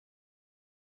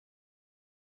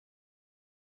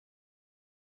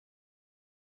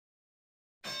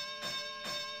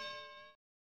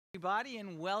everybody,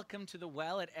 and welcome to The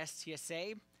Well at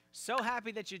STSA. So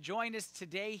happy that you joined us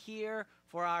today here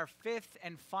for our fifth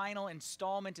and final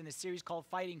installment in the series called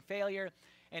Fighting Failure.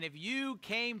 And if you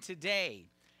came today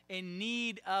in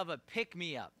need of a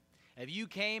pick-me-up, if you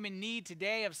came in need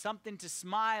today of something to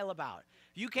smile about,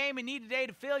 if you came in need today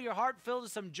to fill your heart filled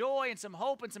with some joy and some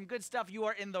hope and some good stuff, you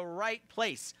are in the right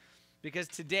place. Because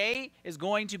today is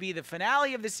going to be the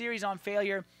finale of the series on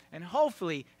failure, and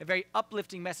hopefully a very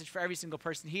uplifting message for every single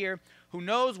person here who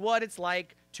knows what it's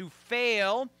like to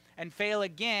fail and fail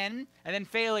again, and then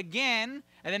fail again,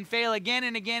 and then fail again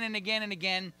and again and again and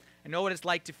again, and know what it's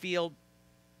like to feel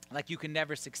like you can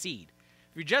never succeed.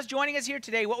 If you're just joining us here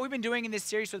today, what we've been doing in this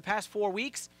series for the past 4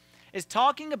 weeks is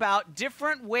talking about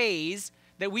different ways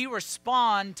that we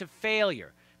respond to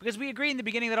failure. Because we agreed in the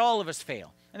beginning that all of us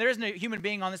fail. And there isn't a human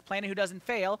being on this planet who doesn't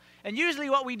fail. And usually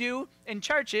what we do in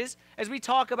churches is we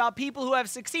talk about people who have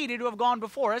succeeded, who have gone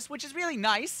before us, which is really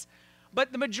nice.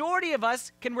 But the majority of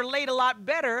us can relate a lot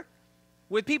better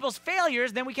with people's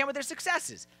failures than we can with their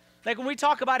successes. Like when we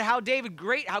talk about how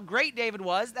great David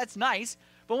was, that's nice.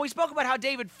 But when we spoke about how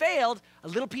David failed, a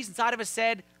little piece inside of us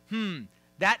said,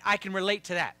 that I can relate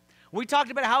to that. When we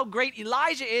talked about how great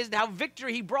Elijah is, how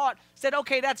victory he brought, said,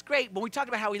 okay, that's great. But when we talked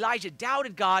about how Elijah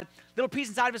doubted God, little piece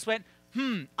inside of us went,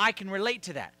 I can relate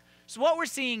to that. So what we're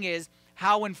seeing is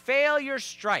how when failure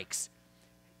strikes,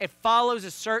 it follows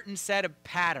a certain set of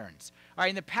patterns. All right,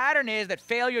 and the pattern is that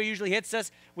failure usually hits us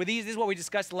with these. This is what we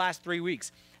discussed the last 3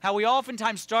 weeks. How we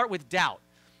oftentimes start with doubt.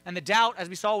 And the doubt, as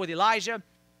we saw with Elijah,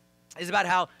 is about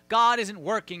how God isn't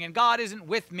working and God isn't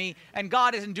with me and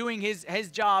God isn't doing his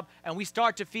job, and we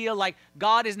start to feel like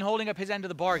God isn't holding up his end of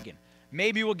the bargain.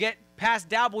 Maybe we'll get past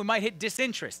doubt, but we might hit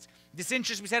disinterest.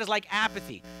 Disinterest, we said, is like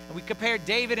apathy. And we compared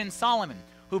David and Solomon,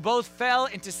 who both fell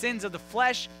into sins of the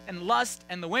flesh and lust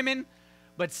and the women.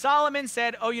 But Solomon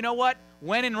said, oh, you know what?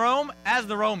 When in Rome, as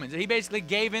the Romans. He basically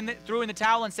threw in the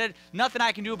towel and said, nothing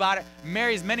I can do about it.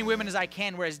 Marry as many women as I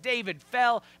can. Whereas David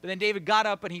fell, but then David got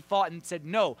up and he fought and said,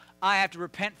 no, I have to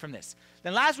repent from this.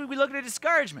 Then last week we looked at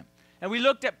discouragement. And we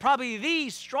looked at probably the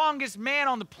strongest man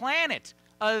on the planet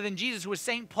other than Jesus, who was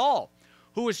St. Paul,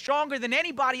 who was stronger than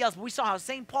anybody else. But we saw how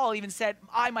St. Paul even said,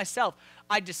 I myself,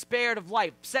 I despaired of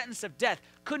life, sentence of death,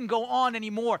 couldn't go on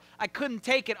anymore. I couldn't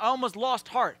take it. I almost lost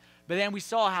heart. But then we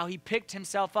saw how he picked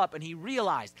himself up and he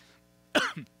realized,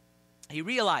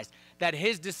 that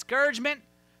his discouragement,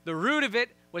 the root of it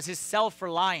was his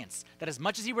self-reliance. That as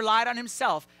much as he relied on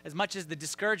himself, as much as the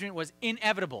discouragement was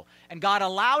inevitable. And God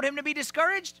allowed him to be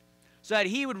discouraged so that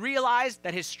he would realize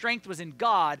that his strength was in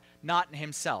God, not in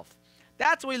himself.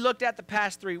 That's what we looked at the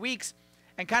past 3 weeks.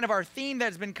 And kind of our theme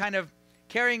that's been kind of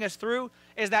carrying us through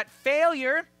is that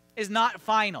failure is not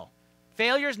final.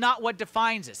 Failure is not what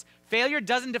defines us. Failure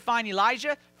doesn't define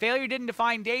Elijah. Failure didn't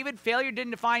define David. Failure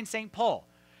didn't define St. Paul.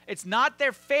 It's not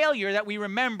their failure that we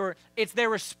remember. It's their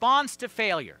response to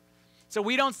failure. So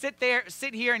we don't sit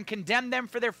here and condemn them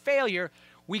for their failure.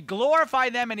 We glorify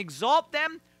them and exalt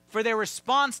them for their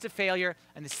response to failure.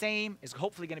 And the same is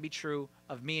hopefully going to be true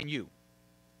of me and you.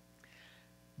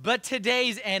 But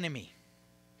today's enemy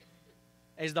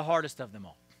is the hardest of them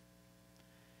all.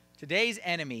 Today's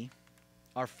enemy,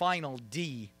 our final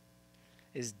D,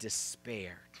 is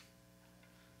despair.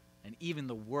 And even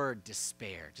the word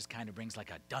despair just kind of brings like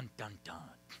a dun dun dun.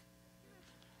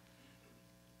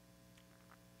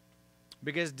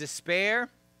 Because despair,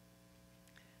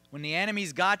 when the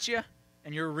enemy's got you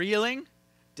and you're reeling,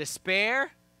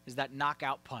 despair is that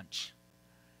knockout punch.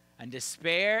 And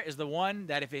despair is the one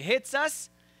that if it hits us,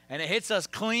 and it hits us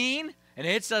clean, and it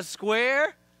hits us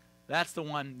square, that's the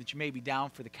one that you may be down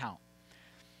for the count.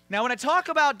 Now, when I talk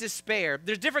about despair,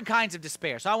 there's different kinds of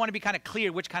despair. So I want to be kind of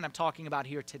clear which kind I'm talking about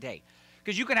here today.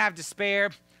 Because you can have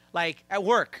despair, like at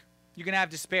work. You can have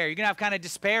despair. You can have kind of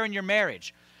despair in your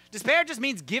marriage. Despair just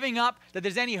means giving up that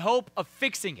there's any hope of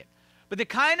fixing it. But the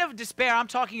kind of despair I'm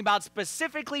talking about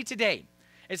specifically today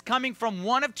is coming from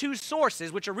one of two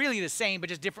sources, which are really the same, but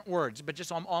just different words, but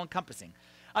just all-encompassing.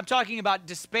 I'm talking about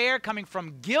despair coming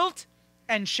from guilt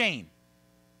and shame.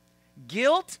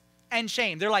 Guilt and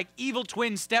shame. They're like evil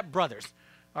twin stepbrothers.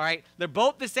 All right? They're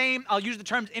both the same. I'll use the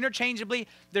terms interchangeably.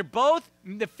 They're both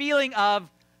the feeling of,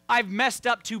 I've messed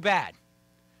up too bad.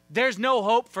 There's no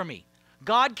hope for me.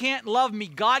 God can't love me.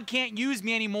 God can't use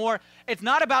me anymore. It's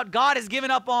not about God has given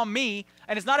up on me,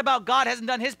 and it's not about God hasn't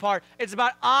done his part. It's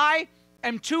about I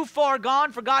am too far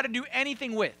gone for God to do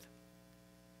anything with.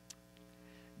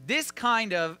 This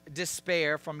kind of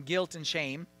despair from guilt and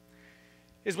shame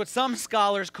is what some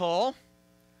scholars call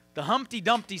the Humpty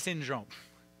Dumpty syndrome,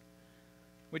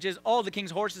 which is all the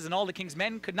king's horses and all the king's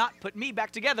men could not put me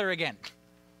back together again,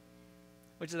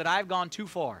 which is that I've gone too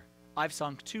far. I've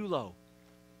sunk too low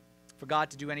for God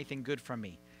to do anything good from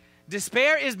me.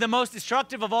 Despair is the most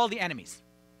destructive of all the enemies.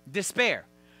 Despair.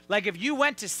 Like if you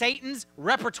went to Satan's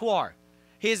repertoire,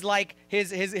 his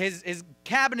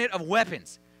cabinet of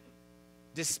weapons.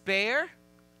 Despair,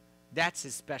 that's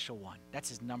his special one. That's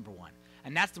his number one.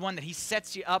 And that's the one that he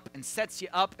sets you up and sets you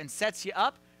up and sets you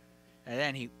up. And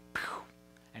then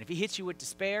and if he hits you with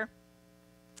despair,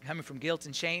 coming from guilt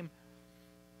and shame,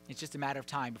 it's just a matter of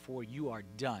time before you are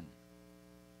done.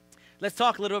 Let's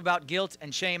talk a little bit about guilt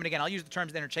and shame. And again, I'll use the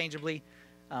terms interchangeably.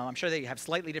 I'm sure they have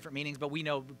slightly different meanings, but we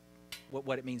know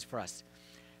what it means for us.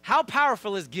 How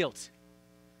powerful is guilt?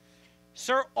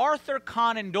 Sir Arthur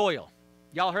Conan Doyle.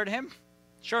 Y'all heard of him?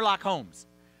 Sherlock Holmes.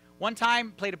 One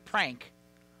time played a prank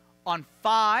on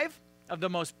 5 of the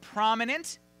most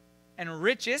prominent and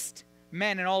richest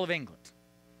men in all of England.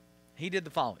 He did the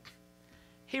following.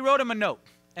 He wrote him a note,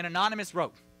 an anonymous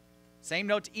wrote. Same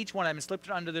note to each one of them and slipped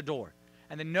it under the door.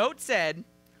 And the note said,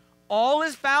 all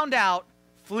is found out,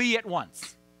 flee at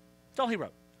once. That's all he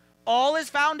wrote. All is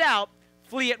found out,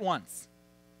 flee at once.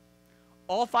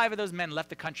 All 5 of those men left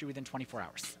the country within 24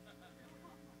 hours.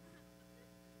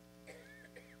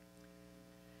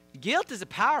 Guilt is a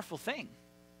powerful thing.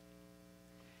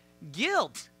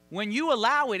 Guilt, when you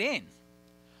allow it in,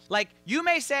 like you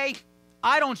may say,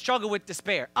 I don't struggle with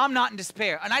despair. I'm not in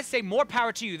despair. And I say more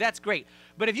power to you. That's great.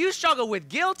 But if you struggle with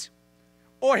guilt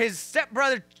or his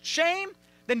stepbrother shame,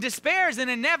 then despair is an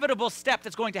inevitable step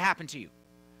that's going to happen to you.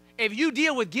 If you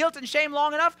deal with guilt and shame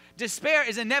long enough, despair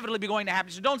is inevitably going to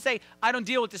happen. So don't say, I don't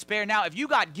deal with despair now. If you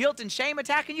got guilt and shame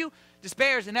attacking you,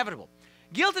 despair is inevitable.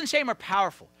 Guilt and shame are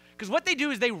powerful because what they do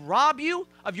is they rob you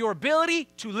of your ability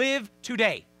to live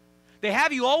today. They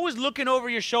have you always looking over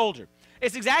your shoulder.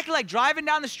 It's exactly like driving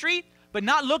down the street, but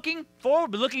not looking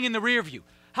forward, but looking in the rear view.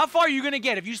 How far are you going to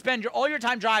get if you spend all your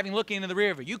time driving looking into the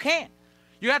rear view? You can't.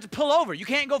 You have to pull over. You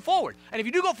can't go forward. And if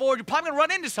you do go forward, you're probably going to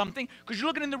run into something because you're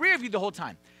looking in the rear view the whole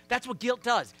time. That's what guilt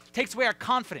does. It takes away our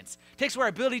confidence. It takes away our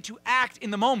ability to act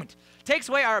in the moment. It takes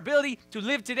away our ability to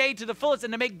live today to the fullest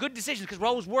and to make good decisions because we're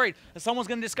always worried that someone's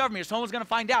going to discover me or someone's going to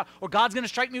find out or God's going to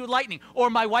strike me with lightning or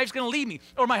my wife's going to leave me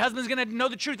or my husband's going to know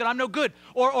the truth that I'm no good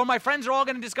or my friends are all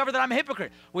going to discover that I'm a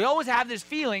hypocrite. We always have this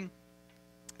feeling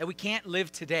that we can't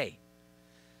live today.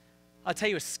 I'll tell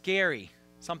you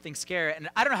something scary, and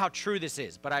I don't know how true this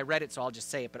is, but I read it, so I'll just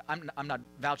say it, but I'm not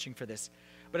vouching for this.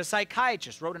 But a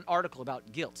psychiatrist wrote an article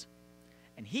about guilt,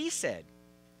 and he said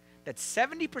that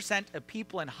 70% of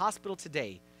people in hospital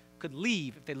today could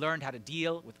leave if they learned how to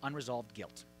deal with unresolved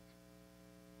guilt.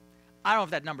 I don't know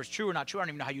if that number is true or not true. I don't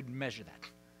even know how you'd measure that.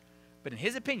 But in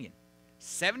his opinion,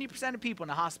 70% of people in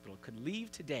the hospital could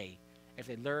leave today if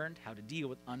they learned how to deal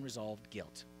with unresolved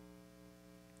guilt.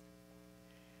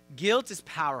 Guilt is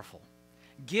powerful.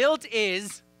 Guilt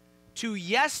is to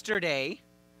yesterday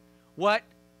what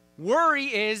worry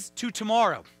is to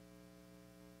tomorrow.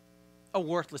 A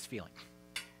worthless feeling.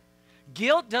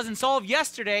 Guilt doesn't solve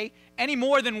yesterday any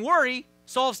more than worry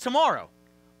solves tomorrow.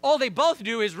 All they both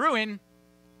do is ruin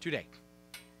today.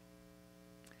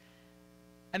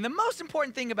 And the most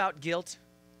important thing about guilt,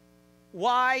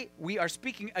 why we are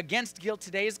speaking against guilt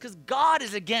today, is because God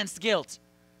is against guilt.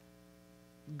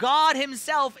 God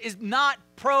himself is not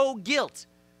pro-guilt.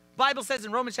 The Bible says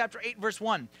in Romans chapter 8, verse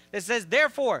 1, that says,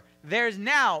 therefore, there is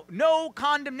now no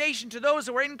condemnation to those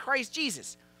who are in Christ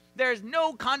Jesus. There is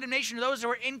no condemnation to those who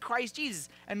are in Christ Jesus.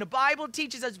 And the Bible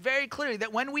teaches us very clearly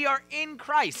that when we are in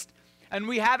Christ and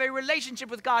we have a relationship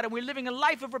with God and we're living a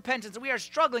life of repentance and we are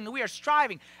struggling and we are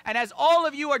striving, and as all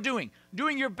of you are doing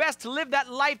your best to live that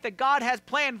life that God has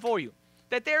planned for you,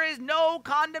 that there is no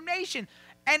condemnation.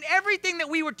 And everything that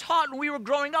we were taught when we were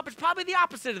growing up is probably the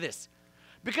opposite of this.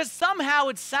 Because somehow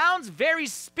it sounds very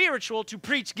spiritual to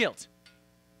preach guilt.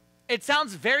 It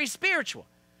sounds very spiritual.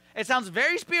 It sounds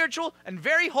very spiritual and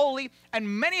very holy, and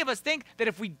many of us think that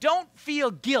if we don't feel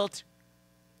guilt,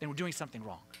 then we're doing something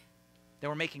wrong, that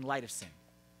we're making light of sin.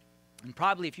 And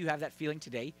probably if you have that feeling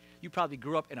today, you probably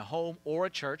grew up in a home or a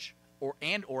church, or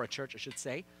a church, I should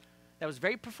say, that was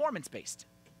very performance-based,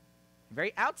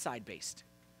 very outside-based.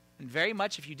 And very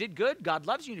much, if you did good, God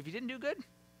loves you, and if you didn't do good,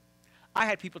 I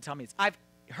had people tell me this. I've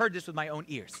heard this with my own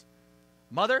ears.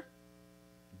 Mother,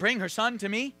 bring her son to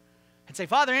me and say,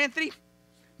 Father Anthony,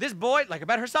 this boy, like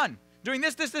about her son, doing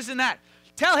this, and that.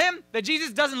 Tell him that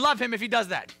Jesus doesn't love him if he does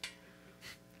that.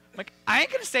 I'm like, I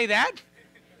ain't going to say that.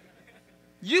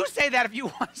 You say that if you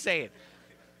want to say it.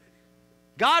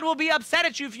 God will be upset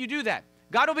at you if you do that.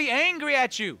 God will be angry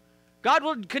at you. God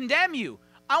will condemn you.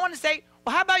 I want to say,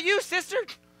 well, how about you, sister?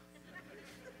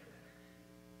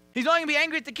 He's only going to be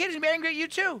angry at the kid. He's going to be angry at you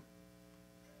too.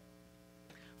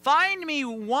 Find me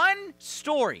one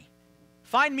story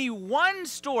Find me one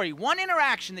story, one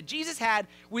interaction that Jesus had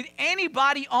with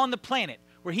anybody on the planet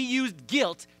where he used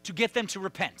guilt to get them to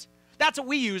repent. That's what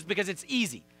we use because it's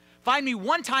easy. Find me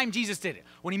one time Jesus did it.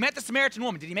 When he met the Samaritan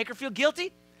woman, did he make her feel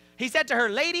guilty? He said to her,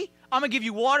 lady, I'm going to give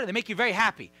you water that make you very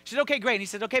happy. She said, okay, great. And he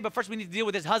said, okay, but first we need to deal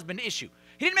with this husband issue.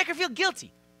 He didn't make her feel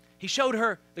guilty. He showed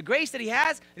her the grace that he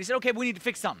has, and he said, okay, but we need to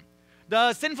fix something.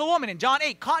 The sinful woman in John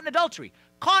 8, caught in adultery.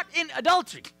 Caught in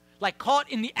adultery. Like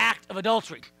caught in the act of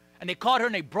adultery. And they caught her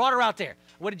and they brought her out there.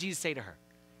 What did Jesus say to her?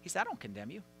 He said, I don't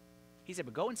condemn you. He said,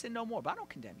 but go and sin no more, but I don't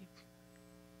condemn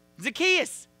you.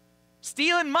 Zacchaeus,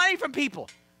 stealing money from people.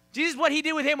 Jesus, what he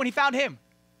did with him when he found him?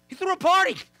 He threw a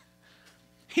party.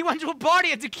 He went to a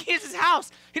party at Zacchaeus'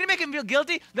 house. He didn't make him feel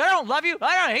guilty. I don't love you.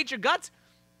 I don't hate your guts.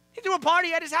 He threw a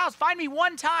party at his house. Find me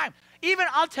one time. Even,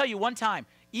 I'll tell you one time,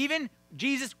 even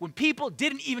Jesus, when people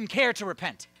didn't even care to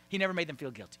repent, he never made them feel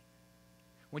guilty.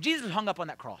 When Jesus was hung up on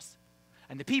that cross,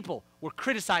 and the people were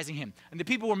criticizing him, and the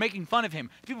people were making fun of him,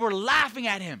 the people were laughing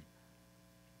at him,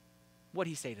 what did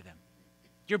he say to them?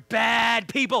 You're bad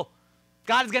people.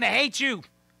 God is going to hate you.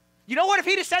 You know what? If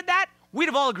he'd have said that, we'd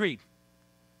have all agreed.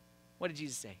 What did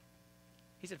Jesus say?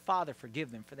 He said, Father,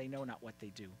 forgive them, for they know not what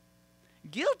they do.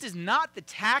 Guilt is not the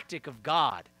tactic of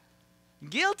God.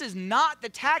 Guilt is not the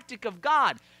tactic of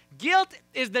God. Guilt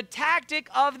is the tactic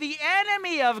of the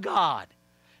enemy of God.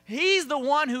 He's the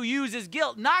one who uses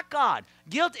guilt, not God.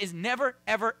 Guilt is never,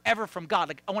 ever, ever from God.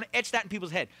 Like, I want to etch that in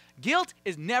people's head. Guilt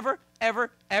is never,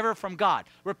 ever, ever from God.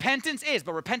 Repentance is,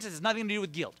 but repentance has nothing to do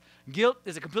with guilt. Guilt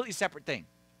is a completely separate thing.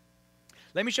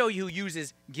 Let me show you who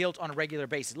uses guilt on a regular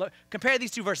basis. Look, compare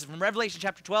these two verses from Revelation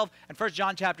chapter 12 and 1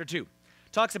 John chapter 2.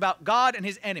 Talks about God and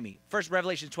his enemy. First,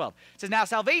 Revelation 12. It says, now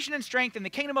salvation and strength in the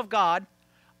kingdom of God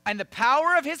and the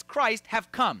power of his Christ have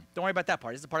come. Don't worry about that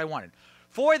part. This is the part I wanted.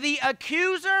 For the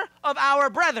accuser of our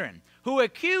brethren, who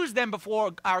accused them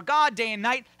before our God day and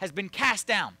night, has been cast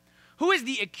down. Who is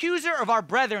the accuser of our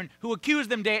brethren who accused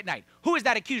them day and night? Who is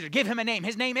that accuser? Give him a name.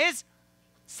 His name is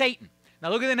Satan. Now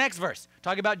look at the next verse,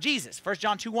 talking about Jesus, 1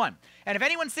 John 2:1. And if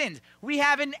anyone sins, we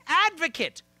have an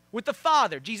advocate with the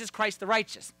Father, Jesus Christ the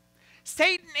righteous.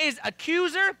 Satan is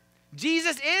accuser,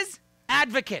 Jesus is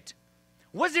advocate.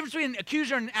 What's the difference between an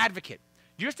accuser and an advocate?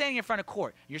 You're standing in front of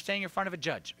court. You're standing in front of a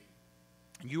judge.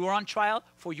 You are on trial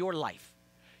for your life.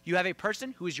 You have a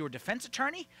person who is your defense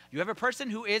attorney. You have a person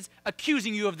who is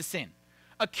accusing you of the sin,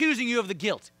 accusing you of the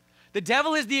guilt. The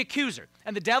devil is the accuser.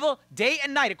 And the devil, day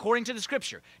and night, according to the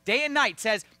scripture, day and night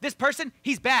says, this person,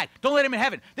 he's bad. Don't let him in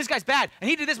heaven. This guy's bad. And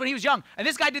he did this when he was young. And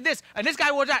this guy did this. And this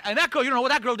guy was that. And that girl, you don't know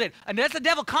what that girl did. And that's the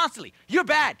devil constantly. You're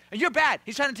bad. And you're bad.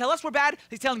 He's trying to tell us we're bad.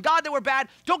 He's telling God that we're bad.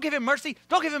 Don't give him mercy.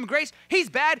 Don't give him grace. He's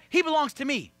bad. He belongs to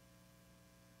me.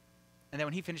 And then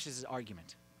when he finishes his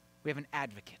argument, we have an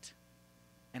advocate,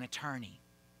 an attorney,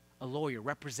 a lawyer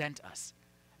represent us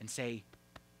and say,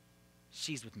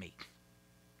 she's with me.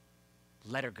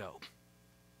 Let her go.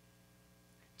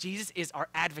 Jesus is our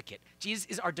advocate. Jesus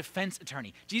is our defense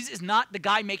attorney. Jesus is not the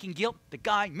guy making guilt. The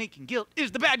guy making guilt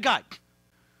is the bad guy.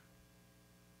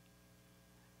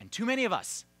 And too many of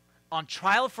us, on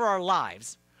trial for our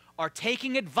lives, are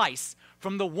taking advice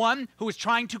from the one who is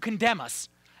trying to condemn us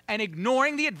and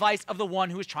ignoring the advice of the one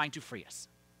who is trying to free us.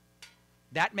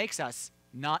 That makes us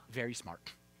not very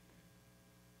smart.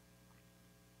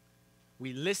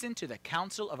 We listen to the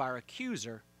counsel of our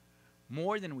accuser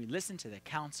more than we listen to the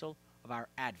counsel of our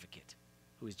advocate,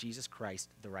 who is Jesus Christ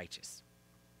the righteous.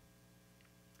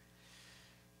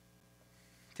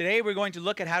 Today we're going to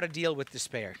look at how to deal with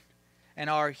despair. And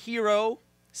our hero,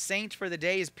 saint for the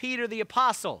day, is Peter the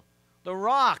Apostle, the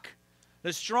rock,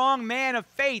 the strong man of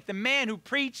faith, the man who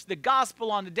preached the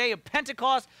gospel on the day of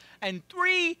Pentecost, and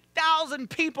 3,000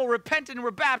 people repented and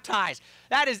were baptized.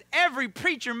 That is every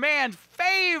preacher man's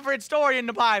favorite story in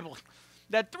the Bible.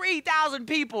 That 3,000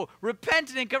 people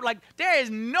repented and like there is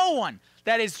no one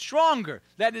that is stronger,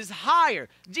 that is higher.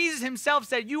 Jesus himself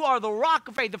said, you are the rock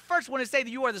of faith. The first one to say that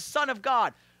you are the Son of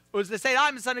God, was to say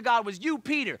I'm the Son of God, was you,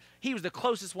 Peter. He was the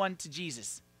closest one to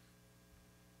Jesus.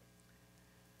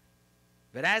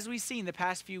 But as we've seen the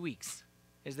past few weeks,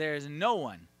 is there is no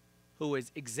one who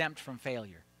is exempt from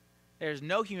failure. There is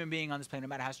no human being on this planet, no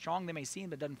matter how strong they may seem,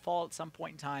 that doesn't fall at some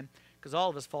point in time, because all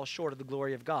of us fall short of the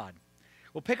glory of God.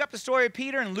 We'll pick up the story of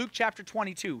Peter in Luke chapter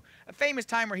 22, a famous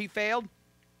time where he failed.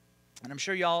 And I'm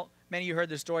sure many of you heard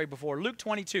this story before. Luke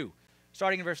 22,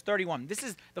 starting in verse 31. This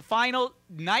is the final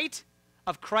night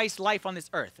of Christ's life on this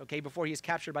earth, okay, before he is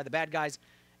captured by the bad guys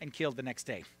and killed the next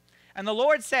day. And the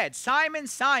Lord said, Simon,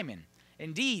 Simon,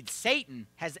 indeed, Satan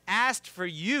has asked for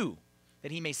you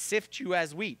that he may sift you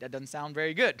as wheat. That doesn't sound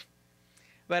very good.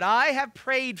 But I have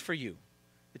prayed for you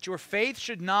that your faith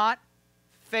should not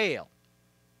fail.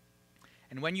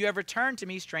 And when you have returned to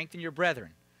me, strengthen your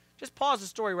brethren. Just pause the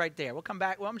story right there. We'll come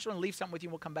back. Well, I'm just going to leave something with you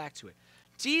and we'll come back to it.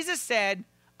 Jesus said,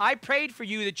 I prayed for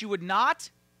you that you would not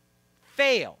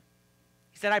fail.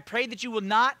 He said, I prayed that you will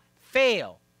not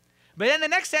fail. But then the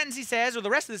next sentence he says, or the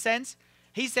rest of the sentence,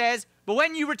 he says, but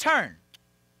when you return.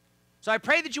 So I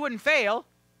prayed that you wouldn't fail,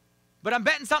 but I'm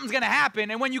betting something's going to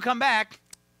happen. And when you come back,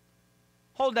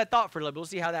 hold that thought for a little bit. We'll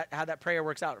see how that prayer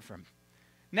works out for him.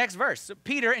 Next verse. So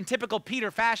Peter, in typical Peter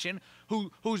fashion,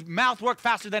 whose mouth worked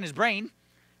faster than his brain,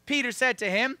 Peter said to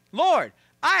him, Lord,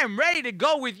 I am ready to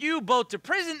go with you both to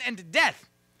prison and to death.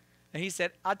 And he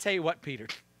said, I'll tell you what, Peter.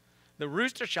 The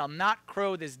rooster shall not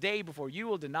crow this day before you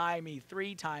will deny me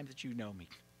 3 times that you know me.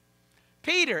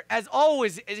 Peter, as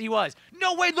always as he was,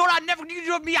 no way, Lord, I never knew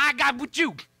you of me. I got with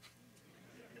you.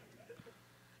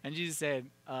 And Jesus said,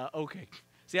 okay.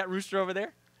 See that rooster over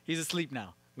there? He's asleep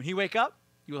now. When he wake up,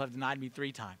 you will have denied me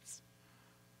 3 times.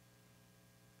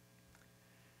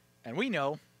 And we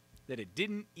know that it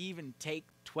didn't even take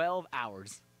 12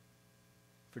 hours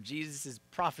for Jesus'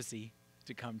 prophecy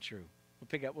to come true.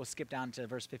 We'll skip down to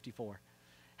verse 54.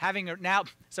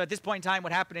 So at this point in time,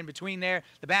 what happened in between there,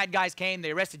 the bad guys came,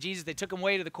 they arrested Jesus, they took him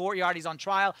away to the courtyard, he's on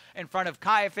trial in front of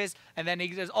Caiaphas, and then he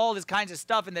does all this kinds of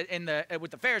stuff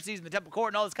with the Pharisees in the temple court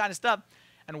and all this kind of stuff.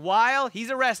 And while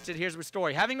he's arrested, here's the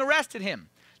story. Having arrested him,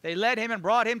 they led him and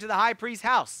brought him to the high priest's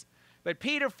house. But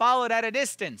Peter followed at a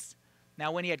distance.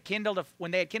 Now when they had kindled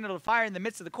a fire in the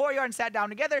midst of the courtyard and sat down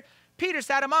together, Peter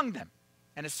sat among them.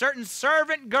 And a certain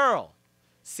servant girl,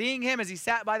 seeing him as he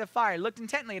sat by the fire, looked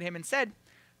intently at him and said,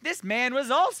 this man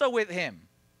was also with him.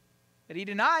 But he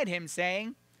denied him,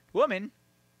 saying, woman,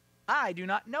 I do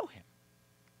not know him.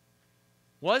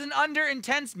 Wasn't under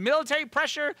intense military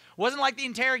pressure, wasn't like the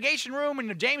interrogation room in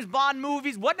the James Bond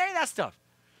movies, wasn't any of that stuff.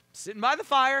 Sitting by the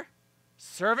fire,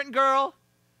 servant girl,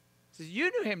 says, you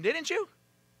knew him, didn't you?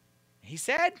 He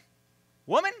said,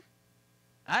 woman,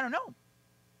 I don't know.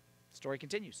 The story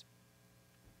continues.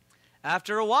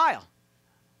 After a while,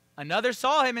 another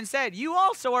saw him and said, you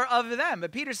also are of them.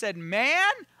 But Peter said,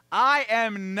 man, I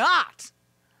am not.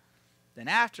 Then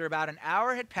after about an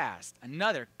hour had passed,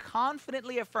 another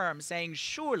confidently affirmed, saying,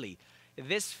 surely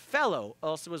this fellow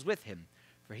also was with him,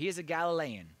 for he is a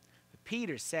Galilean. But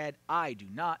Peter said, I do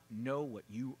not know what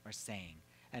you are saying.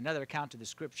 Another account of the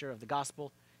scripture of the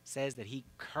gospel says that he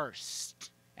cursed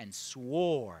and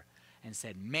swore and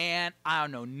said, man, I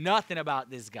don't know nothing about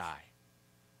this guy.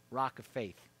 Rock of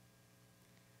faith.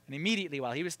 And immediately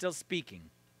while he was still speaking,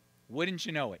 wouldn't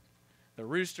you know it, the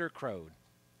rooster crowed.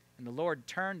 And the Lord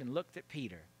turned and looked at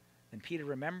Peter. Then Peter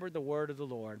remembered the word of the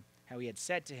Lord, how he had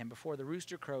said to him, before the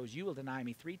rooster crows, you will deny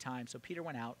me 3 times. So Peter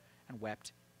went out and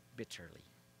wept bitterly.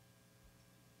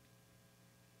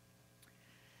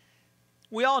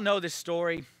 We all know this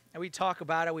story, and we talk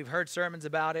about it. We've heard sermons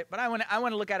about it. But I want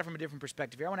to look at it from a different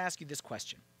perspective here. I want to ask you this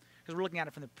question, because we're looking at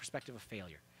it from the perspective of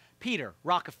failure. Peter,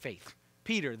 rock of faith.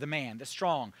 Peter, the man, the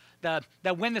strong, that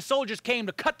when the soldiers came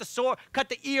to cut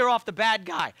the ear off the bad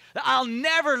guy, that I'll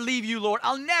never leave you, Lord.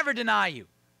 I'll never deny you.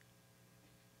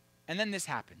 And then this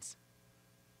happens.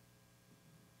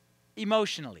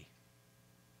 Emotionally.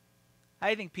 How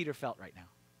do you think Peter felt right now?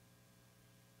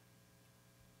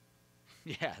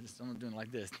 Yeah, someone doing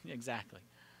like this. Exactly.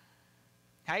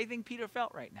 How do you think Peter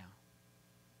felt right now?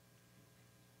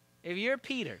 If you're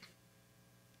Peter,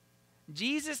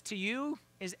 Jesus to you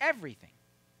is everything.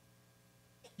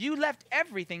 You left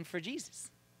everything for Jesus.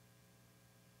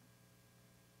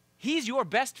 He's your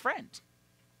best friend.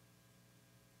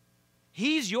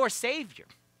 He's your Savior.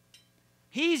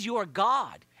 He's your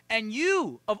God. And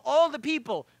you, of all the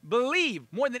people, believe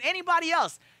more than anybody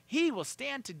else, He will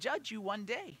stand to judge you one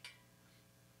day.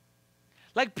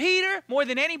 Like Peter, more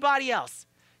than anybody else,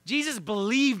 Jesus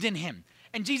believed in him.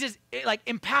 And Jesus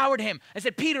empowered him and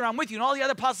said, Peter, I'm with you. And all the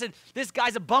other apostles said, this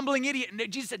guy's a bumbling idiot. And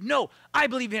Jesus said, no, I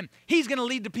believe in him. He's going to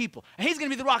lead the people. And he's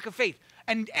going to be the rock of faith.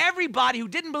 And everybody who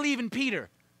didn't believe in Peter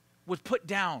was put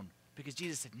down because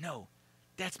Jesus said, no,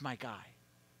 that's my guy.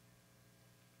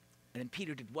 And then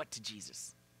Peter did what to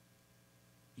Jesus?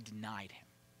 He denied him.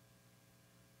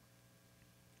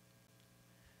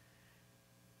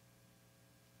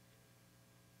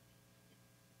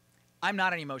 I'm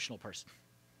not an emotional person.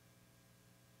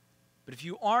 But if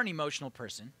you are an emotional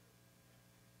person,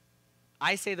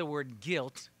 I say the word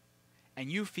guilt,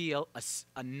 and you feel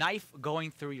a knife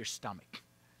going through your stomach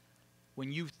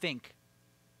when you think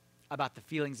about the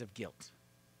feelings of guilt.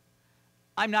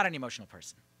 I'm not an emotional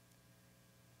person.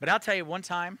 But I'll tell you one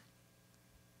time,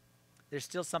 there's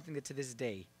still something that to this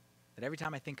day, that every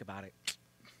time I think about it,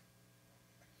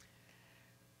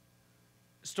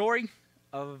 story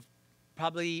of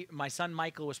probably, my son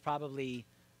Michael was probably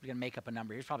we're going to make up a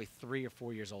number. He was probably 3 or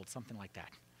 4 years old, something like that.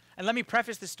 And let me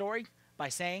preface this story by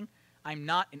saying I'm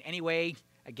not in any way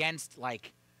against,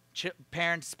 like,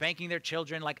 parents spanking their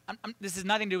children. Like, this has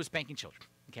nothing to do with spanking children,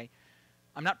 okay?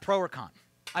 I'm not pro or con.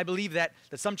 I believe that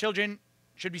some children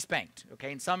should be spanked,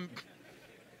 okay, and some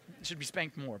should be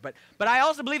spanked more. But I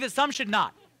also believe that some should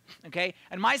not, okay?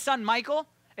 And my son, Michael,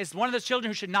 is one of those children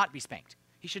who should not be spanked.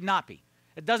 He should not be.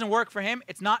 It doesn't work for him.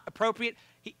 It's not appropriate.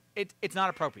 It's not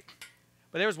appropriate.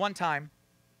 But there was one time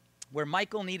where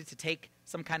Michael needed to take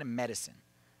some kind of medicine,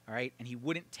 all right, and he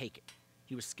wouldn't take it.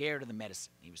 He was scared of the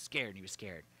medicine. He was scared, and he was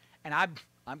scared. And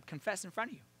I'm confessing in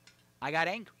front of you. I got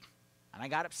angry, and I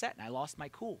got upset, and I lost my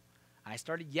cool. And I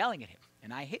started yelling at him,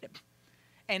 and I hit him.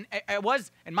 And it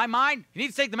was, in my mind, you need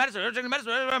to take the medicine. Take the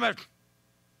medicine.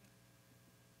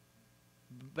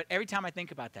 But every time I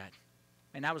think about that,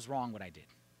 and that was wrong what I did.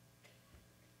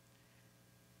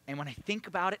 And when I think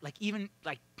about it, like even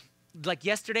like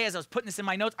yesterday as I was putting this in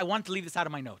my notes, I wanted to leave this out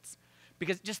of my notes.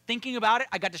 Because just thinking about it,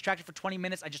 I got distracted for 20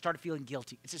 minutes. I just started feeling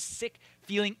guilty. It's a sick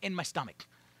feeling in my stomach.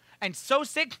 And so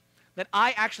sick that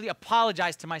I actually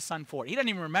apologized to my son for it. He doesn't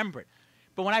even remember it.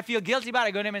 But when I feel guilty about it,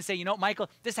 I go to him and say, you know, Michael,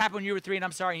 this happened when you were 3 and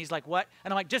I'm sorry. And he's like, what?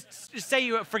 And I'm like, just say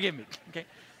you forgive me, okay?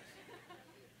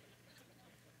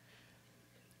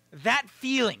 That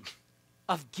feeling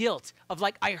of guilt, of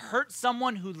like I hurt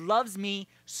someone who loves me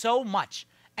so much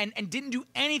and didn't do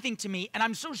anything to me, and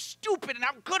I'm so stupid, and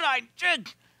how could I?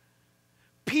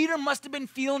 Peter must have been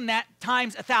feeling that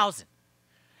times 1,000.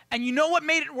 And you know what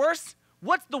made it worse?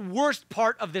 What's the worst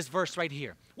part of this verse right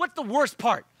here? What's the worst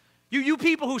part? You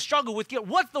people who struggle with guilt,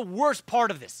 what's the worst part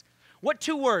of this? What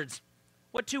 2 words?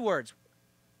 What 2 words?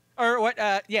 Or what,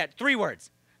 3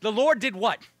 words. The Lord did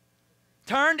what?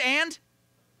 Turned and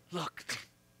looked.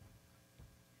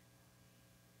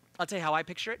 I'll tell you how I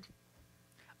picture it.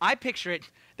 I picture it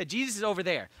that Jesus is over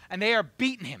there, and they are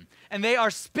beating him, and they are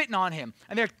spitting on him,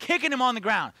 and they're kicking him on the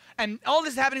ground. And all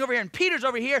this is happening over here, and Peter's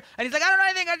over here, and he's like, I don't know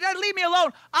anything. Leave me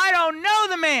alone. I don't know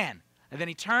the man. And then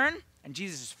he turned, and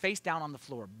Jesus is face down on the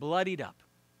floor, bloodied up.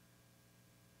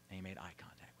 And he made eye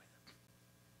contact with him.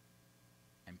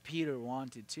 And Peter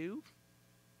wanted to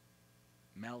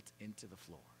melt into the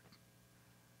floor.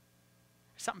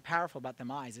 There's something powerful about them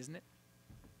eyes, isn't it?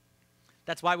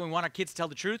 That's why when we want our kids to tell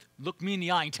the truth, look me in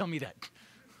the eye and tell me that.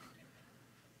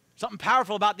 Something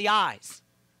powerful about the eyes.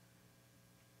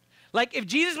 Like if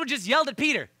Jesus would just yelled at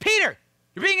Peter, Peter,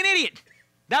 you're being an idiot,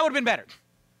 that would have been better.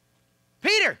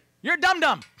 Peter, you're a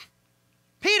dum-dum.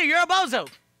 Peter, you're a bozo.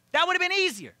 That would have been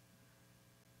easier.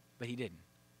 But he didn't.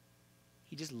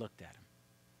 He just looked at him.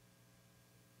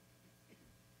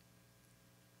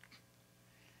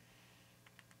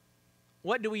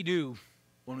 What do we do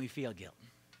when we feel guilt?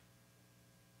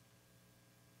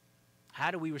 How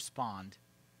do we respond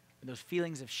when those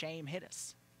feelings of shame hit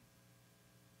us?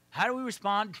 How do we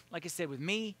respond, like I said, with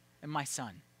me and my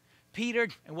son, Peter,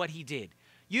 and what he did?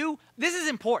 This is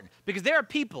important because there are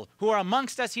people who are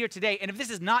amongst us here today, and if this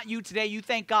is not you today, you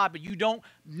thank God, but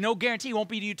no guarantee it won't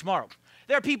be to you tomorrow.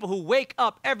 There are people who wake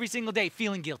up every single day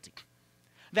feeling guilty.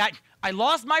 That I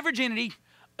lost my virginity,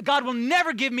 God will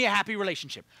never give me a happy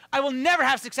relationship. I will never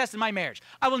have success in my marriage.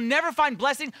 I will never find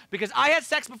blessing because I had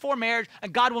sex before marriage,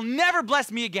 and God will never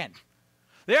bless me again.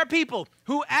 There are people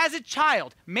who, as a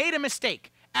child, made a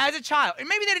mistake. As a child, and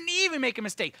maybe they didn't even make a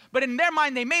mistake, but in their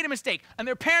mind, they made a mistake, and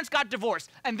their parents got divorced,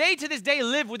 and they, to this day,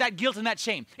 live with that guilt and that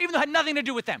shame, even though it had nothing to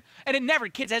do with them. And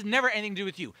kids, has never anything to do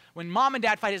with you. When mom and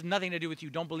dad fight, it has nothing to do with you.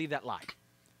 Don't believe that lie.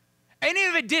 And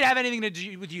even if it did have anything to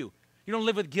do with you, you don't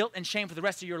live with guilt and shame for the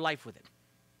rest of your life with it.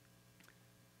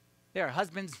 There are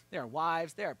husbands, there are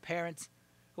wives, there are parents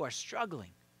who are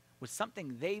struggling with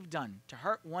something they've done to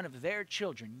hurt one of their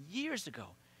children years ago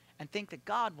and think that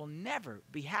God will never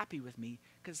be happy with me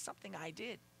because of something I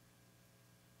did.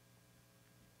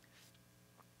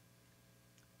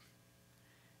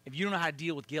 If you don't know how to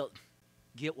deal with guilt,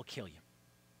 guilt will kill you.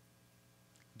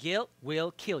 Guilt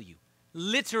will kill you.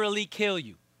 Literally kill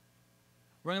you.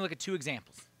 We're going to look at 2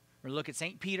 examples. We're going to look at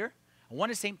St. Peter and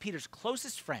one of St. Peter's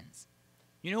closest friends.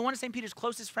 You know one of St. Peter's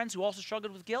closest friends who also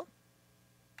struggled with guilt?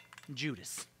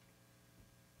 Judas.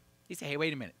 You say, hey,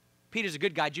 wait a minute. Peter's a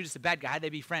good guy, Judas a bad guy. How'd they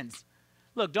be friends?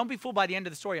 Look, don't be fooled by the end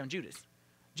of the story on Judas.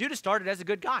 Judas started as a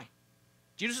good guy.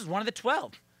 Judas was one of the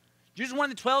 12. Judas was one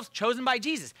of the 12 chosen by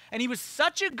Jesus. And he was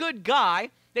such a good guy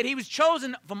that he was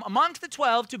chosen from amongst the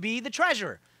 12 to be the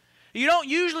treasurer. You don't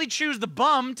usually choose the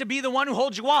bum to be the one who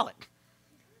holds your wallet.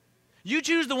 You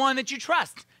choose the one that you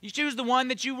trust. You choose the one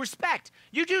that you respect.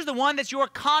 You choose the one that's your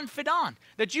confidant,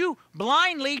 that you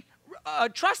blindly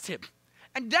trust him.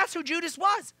 And that's who Judas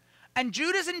was. And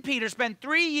Judas and Peter spent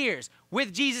 3 years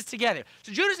with Jesus together.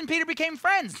 So Judas and Peter became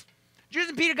friends. Judas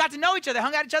and Peter got to know each other,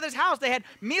 hung out at each other's house. They had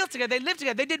meals together. They lived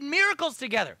together. They did miracles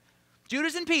together.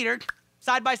 Judas and Peter,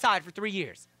 side by side for 3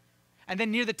 years. And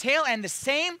then near the tail end, the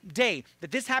same day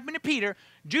that this happened to Peter,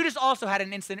 Judas also had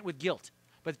an incident with guilt.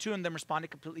 But the two of them responded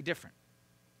completely different.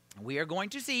 And we are going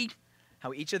to see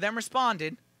how each of them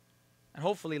responded and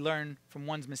hopefully learn from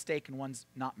one's mistake and one's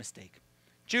not mistake.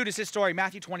 Judas, his story,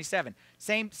 Matthew 27.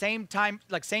 Same time,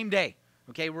 like same day.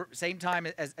 Okay, same time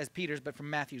as Peter's, but from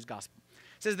Matthew's gospel.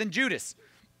 It says, then Judas,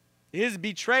 his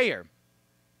betrayer.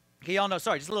 Okay, y'all know,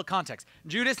 sorry, just a little context.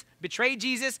 Judas betrayed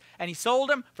Jesus, and he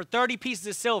sold him for 30 pieces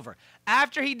of silver.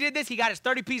 After he did this, he got his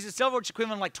 30 pieces of silver, which is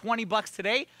equivalent to like 20 bucks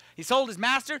today. He sold his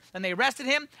master, and they arrested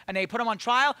him, and they put him on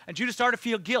trial, and Judas started to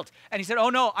feel guilt. And he said, oh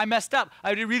no, I messed up.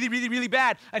 I did really, really, really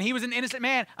bad. And he was an innocent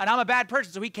man, and I'm a bad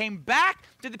person. So he came back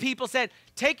to the people, said,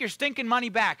 take your stinking money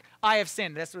back. I have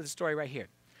sinned. That's the story right here.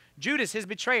 Judas, his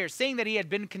betrayer, seeing that he had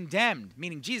been condemned,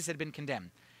 meaning Jesus had been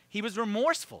condemned, he was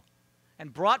remorseful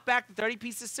and brought back the 30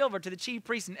 pieces of silver to the chief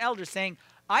priests and elders, saying,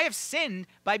 I have sinned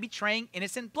by betraying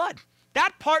innocent blood.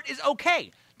 That part is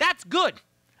okay. That's good.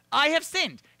 I have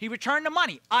sinned. He returned the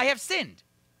money. I have sinned.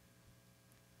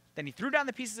 Then he threw down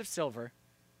the pieces of silver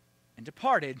and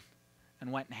departed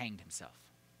and went and hanged himself.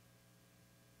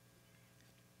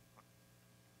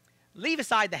 Leave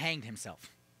aside the hanged himself.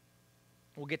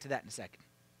 We'll get to that in a second.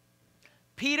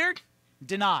 Peter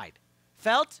denied,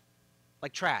 felt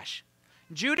like trash.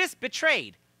 Judas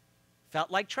betrayed,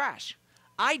 felt like trash.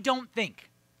 I don't think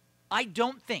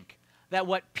that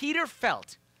what Peter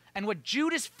felt and what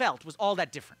Judas felt was all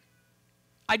that different.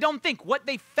 I don't think what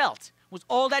they felt was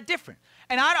all that different.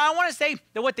 And I want to say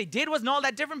that what they did wasn't all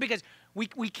that different because we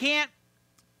can't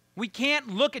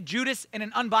look at Judas in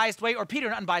an unbiased way or Peter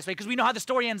in an unbiased way because we know how the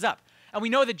story ends up. And we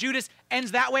know that Judas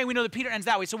ends that way, and we know that Peter ends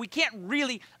that way. So we can't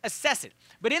really assess it.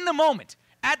 But in the moment,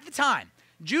 at the time,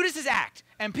 Judas's act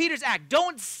and Peter's act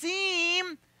don't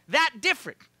seem that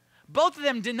different. Both of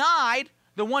them denied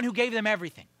the one who gave them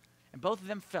everything. And both of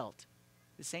them felt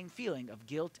the same feeling of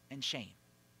guilt and shame.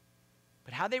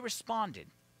 But how they responded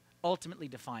ultimately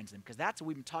defines them, because that's what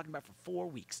we've been talking about for 4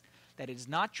 weeks. That it is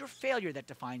not your failure that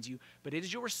defines you, but it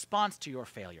is your response to your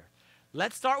failure.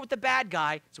 Let's start with the bad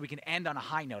guy so we can end on a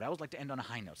high note. I always like to end on a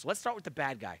high note. So let's start with the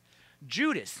bad guy.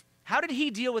 Judas, how did he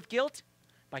deal with guilt?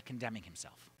 By condemning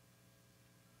himself.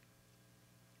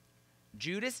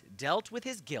 Judas dealt with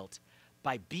his guilt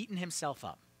by beating himself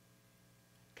up,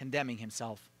 condemning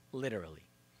himself literally.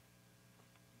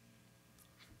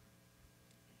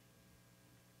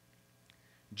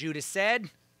 Judas said,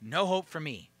 no hope for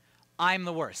me. I'm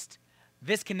the worst.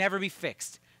 This can never be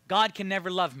fixed. God can never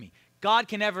love me. God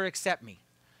can never accept me.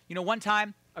 You know, one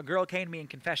time, a girl came to me in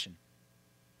confession,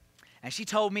 and she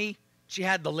told me she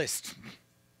had the list.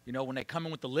 You know, when they come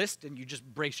in with the list, and you just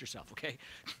brace yourself, okay?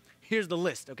 Here's the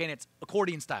list, okay? And it's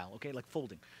accordion style, okay? Like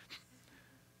folding.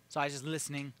 So I was just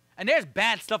listening, and there's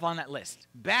bad stuff on that list.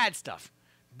 Bad stuff.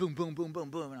 Boom, boom, boom, boom,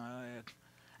 boom.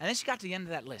 And then she got to the end of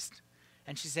that list,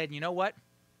 and she said, you know what?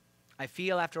 I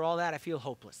feel, after all that, I feel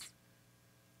hopeless.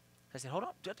 I said, hold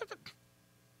on.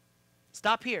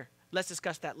 Stop here. Let's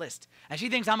discuss that list. And she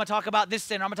thinks I'm going to talk about this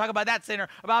sin, or I'm going to talk about that sin, or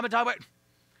I'm going to talk about...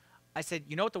 I said,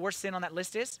 you know what the worst sin on that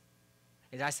list is?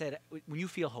 I said, when you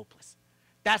feel hopeless.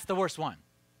 That's the worst one.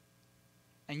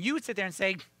 And you would sit there and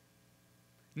say,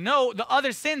 no, the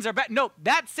other sins are bad. No,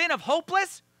 that sin of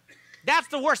hopeless, that's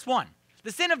the worst one.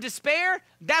 The sin of despair,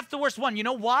 that's the worst one. You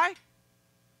know why?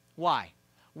 Why?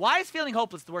 Why is feeling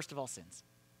hopeless the worst of all sins?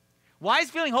 Why is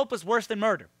feeling hopeless worse than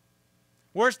murder?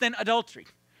 Worse than adultery?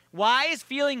 Why is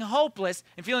feeling hopeless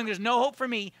and feeling there's no hope for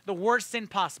me the worst sin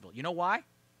possible? You know why?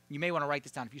 You may want to write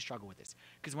this down if you struggle with this.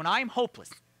 Because when I'm hopeless,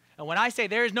 and when I say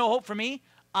there is no hope for me,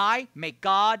 I make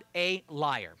God a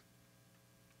liar.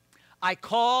 I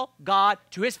call God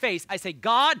to his face. I say,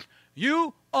 God,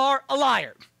 you are a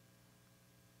liar.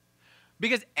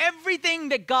 Because everything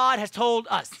that God has told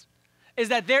us is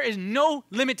that there is no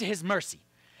limit to his mercy.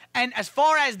 And as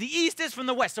far as the east is from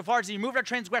the west, so far as he removed our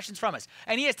transgressions from us.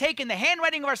 And he has taken the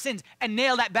handwriting of our sins and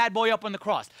nailed that bad boy up on the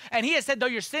cross. And he has said, though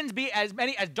your sins be as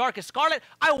many as dark as scarlet,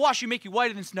 I will wash you, make you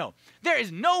whiter than snow. There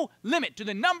is no limit to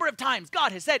the number of times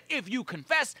God has said, if you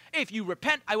confess, if you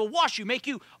repent, I will wash you, make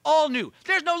you all new.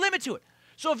 There's no limit to it.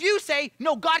 So if you say,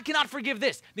 no, God cannot forgive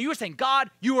this, then you are saying, God,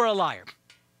 you are a liar.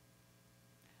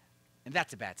 And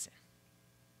that's a bad sin.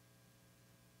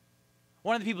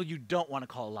 One of the people you don't want to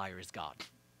call a liar is God.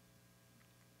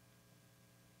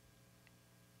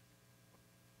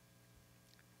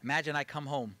 Imagine I come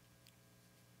home.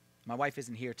 My wife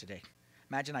isn't here today.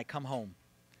 Imagine I come home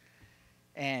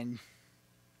and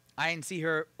I didn't see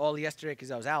her all yesterday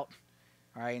because I was out.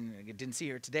 All right, and I didn't see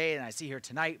her today, and I see her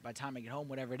tonight by the time I get home,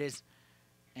 whatever it is.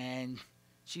 And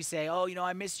she say, oh,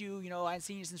 I miss you. I haven't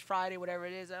seen you since Friday, whatever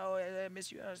it is. Oh, I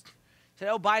miss you. I said,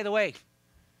 oh, by the way,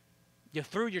 you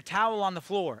threw your towel on the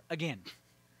floor again.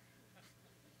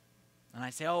 And I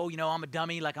say, oh, I'm a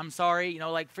dummy. Like, I'm sorry.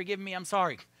 Forgive me. I'm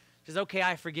sorry. She says, okay,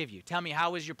 I forgive you. Tell me,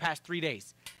 how was your past 3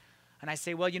 days? And I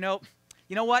say, well, you know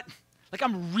what? Like,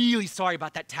 I'm really sorry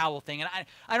about that towel thing. And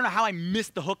I don't know how I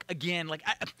missed the hook again. Like,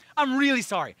 I'm really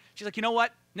sorry. She's like, you know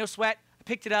what? No sweat. I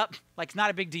picked it up. Like, it's not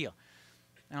a big deal.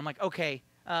 And I'm like, okay.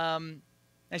 And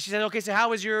she said, okay, so how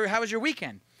was your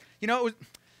weekend? It was,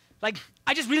 like,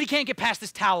 I just really can't get past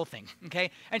this towel thing, okay?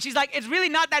 And she's like, it's really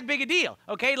not that big a deal,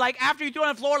 okay? Like, after you threw it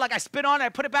on the floor, like, I spit on it, I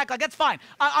put it back, like, that's fine.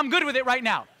 I'm good with it right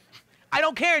now. I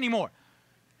don't care anymore.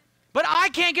 But I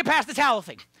can't get past the towel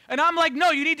thing. And I'm like,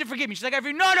 no, you need to forgive me. She's like, no,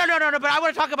 but I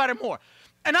want to talk about it more.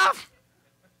 Enough.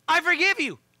 I forgive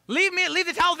you. Leave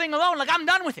the towel thing alone. Like, I'm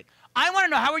done with it. I want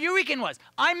to know how your weekend was.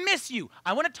 I miss you.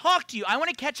 I want to talk to you. I want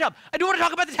to catch up. I don't want to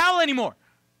talk about the towel anymore.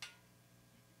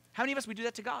 How many of us we do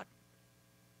that to God?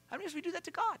 How many of us we do that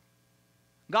to God?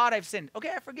 God, I've sinned. Okay,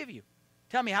 I forgive you.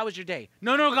 Tell me, how was your day?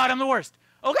 No, God, I'm the worst.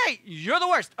 Okay, you're the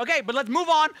worst. Okay, but let's move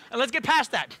on and let's get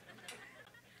past that.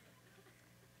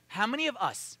 How many of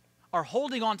us are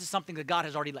holding on to something that God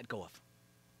has already let go of?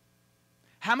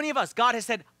 How many of us, God has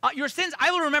said, your sins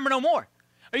I will remember no more.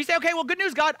 Or you say, okay, well, good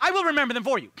news, God, I will remember them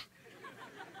for you.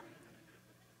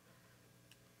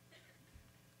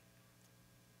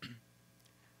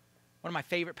 One of my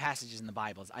favorite passages in the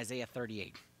Bible is Isaiah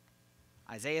 38.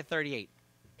 Isaiah 38.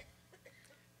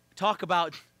 Talk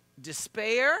about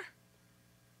despair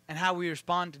and how we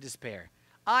respond to despair.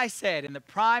 I said, in the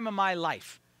prime of my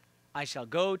life, I shall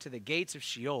go to the gates of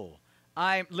Sheol.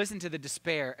 Listen to the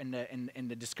despair and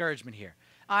the discouragement here.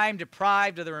 I am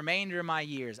deprived of the remainder of my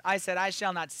years. I said, I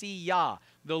shall not see Yah,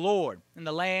 the Lord, in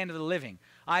the land of the living.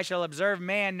 I shall observe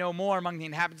man no more among the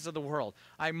inhabitants of the world.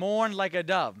 I mourn like a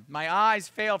dove. My eyes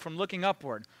fail from looking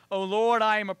upward. O Lord,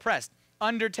 I am oppressed.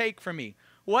 Undertake for me.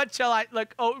 What shall I,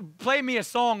 play me a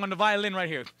song on the violin right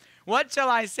here. What shall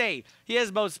I say? He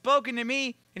has both spoken to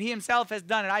me, and he himself has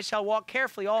done it. I shall walk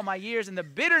carefully all my years in the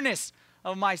bitterness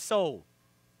of my soul. ...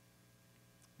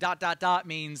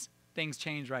 means things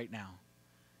change right now.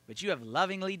 But you have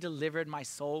lovingly delivered my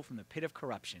soul from the pit of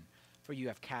corruption, for you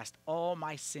have cast all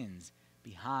my sins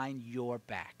behind your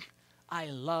back. I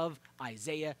love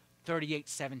Isaiah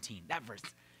 38:17, that verse.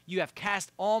 You have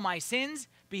cast all my sins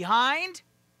behind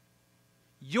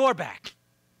your back.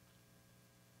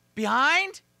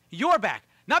 Behind your back.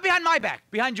 Not behind my back,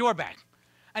 behind your back.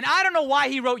 And I don't know why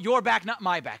he wrote your back, not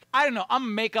my back. I don't know. I'm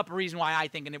going to make up a reason why I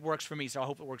think, and it works for me, so I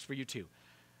hope it works for you too.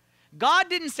 God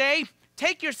didn't say,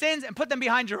 take your sins and put them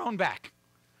behind your own back.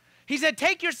 He said,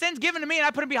 take your sins given to me and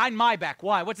I put them behind my back.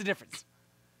 Why? What's the difference?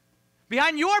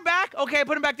 Behind your back? Okay, I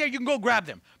put them back there. You can go grab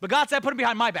them. But God said, put them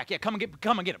behind my back. Yeah, come and get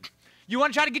them. You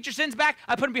want to try to get your sins back?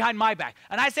 I put them behind my back.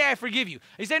 And I say, I forgive you.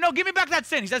 He said, no, give me back that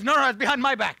sin. He says, no, it's behind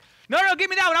my back. No, give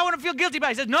me that one. I want to feel guilty about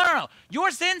it. He says, no.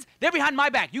 Your sins, they're behind my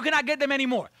back. You cannot get them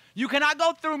anymore. You cannot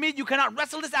go through me. You cannot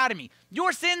wrestle this out of me.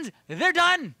 Your sins, they're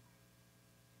done.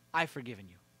 I've forgiven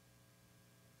you.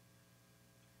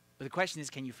 But the question is,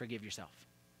 can you forgive yourself?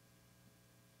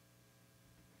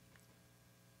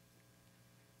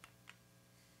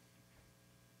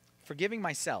 Forgiving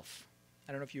myself,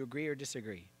 I don't know if you agree or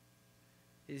disagree,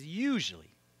 is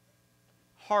usually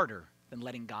harder than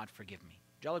letting God forgive me.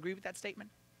 Do y'all agree with that statement?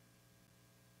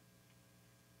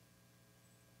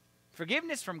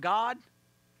 Forgiveness from God,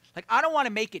 like, I don't want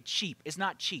to make it cheap. It's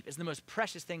not cheap. It's the most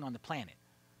precious thing on the planet.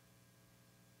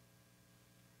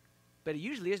 But it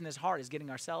usually isn't as hard as getting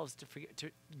ourselves to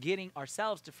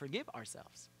forgive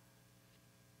ourselves.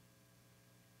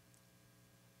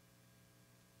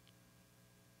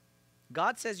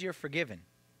 God says you're forgiven.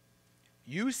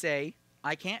 You say,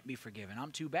 I can't be forgiven.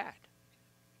 I'm too bad.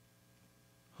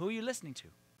 Who are you listening to?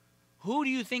 Who do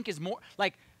you think is more,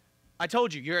 like, I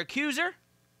told you, your accuser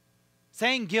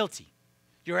saying guilty.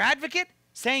 Your advocate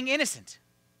saying innocent.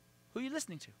 Who are you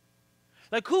listening to?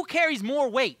 Like, who carries more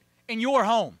weight in your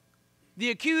home? The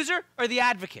accuser or the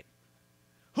advocate?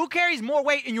 Who carries more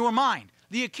weight in your mind?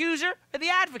 The accuser or the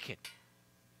advocate?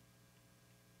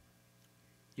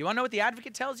 You want to know what the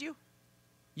advocate tells you?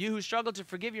 You who struggle to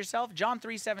forgive yourself? John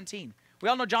 3:17. We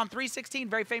all know John 3:16,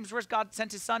 very famous verse. God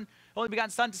sent his son, only begotten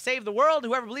son, to save the world.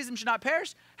 Whoever believes him should not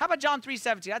perish. How about John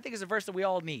 3:17? I think it's a verse that we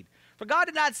all need. For God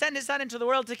did not send his son into the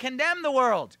world to condemn the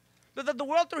world, but that the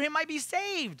world through him might be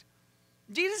saved.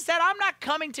 Jesus said, I'm not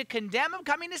coming to condemn, I'm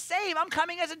coming to save. I'm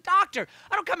coming as a doctor.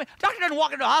 Doctor doesn't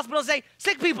walk into a hospital and say,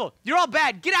 sick people, you're all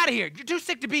bad, get out of here. You're too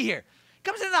sick to be here. He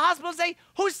comes into the hospital and say,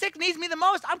 who's sick needs me the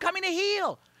most? I'm coming to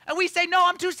heal. And we say, no,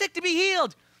 I'm too sick to be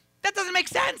healed. That doesn't make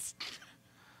sense.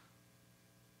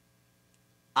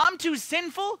 I'm too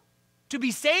sinful to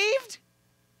be saved?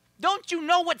 Don't you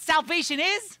know what salvation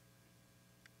is?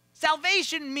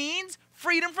 Salvation means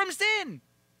freedom from sin.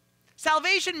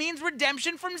 Salvation means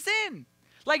redemption from sin.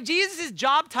 Like Jesus'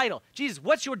 job title. Jesus,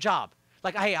 what's your job?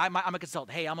 Like, hey, I'm a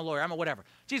consultant. Hey, I'm a lawyer. I'm a whatever.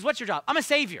 Jesus, what's your job? I'm a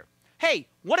savior. Hey,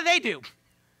 what do they do?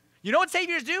 You know what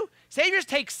saviors do? Saviors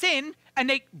take sin and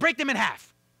they break them in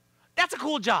half. That's a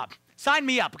cool job. Sign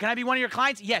me up. Can I be one of your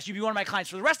clients? Yes, you be one of my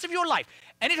clients for the rest of your life.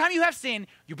 Anytime you have sin,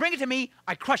 you bring it to me,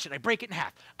 I crush it, I break it in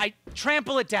half. I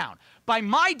trample it down. By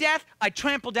my death, I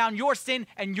trample down your sin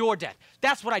and your death.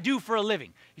 That's what I do for a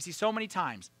living. You see, so many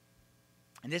times,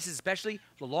 and this is especially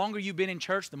the longer you've been in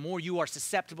church, the more you are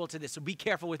susceptible to this. So be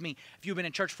careful with me if you've been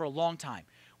in church for a long time.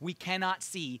 We cannot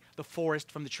see the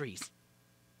forest from the trees.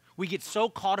 We get so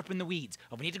caught up in the weeds.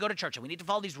 Oh, we need to go to church, and we need to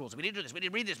follow these rules, and we need to do this, we need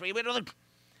to read this,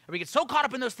 and we get so caught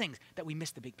up in those things that we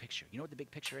miss the big picture. You know what the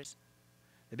big picture is?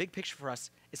 The big picture for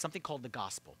us is something called the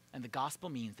gospel. And the gospel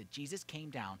means that Jesus came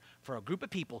down for a group of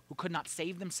people who could not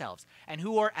save themselves and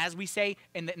who are, as we say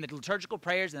in the liturgical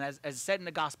prayers and as said in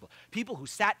the gospel, people who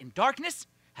sat in darkness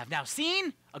have now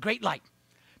seen a great light.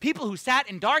 People who sat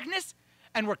in darkness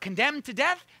and were condemned to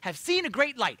death have seen a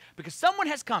great light because someone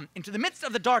has come into the midst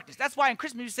of the darkness. That's why in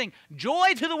Christmas we sing,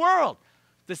 joy to the world.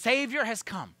 The Savior has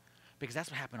come. Because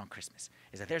that's what happened on Christmas,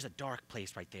 is that there's a dark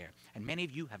place right there. And many of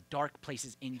you have dark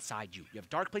places inside you. You have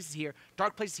dark places here,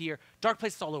 dark places here, dark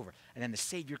places all over. And then the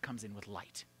Savior comes in with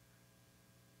light.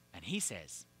 And he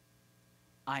says,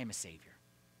 I am a Savior.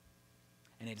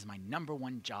 And it is my number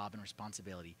one job and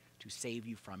responsibility to save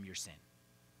you from your sin.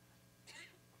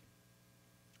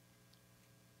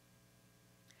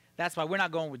 That's why we're not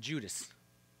going with Judas.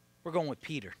 We're going with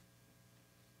Peter.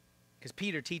 Because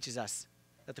Peter teaches us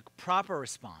that the proper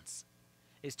response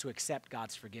is to accept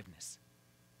God's forgiveness.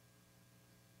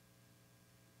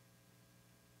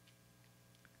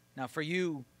 Now for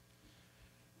you,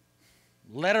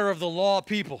 letter of the law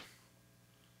people,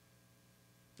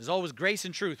 there's always grace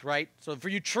and truth, right? So for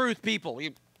you truth people,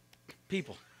 repent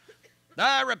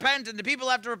and the people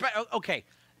have to repent. Okay,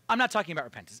 I'm not talking about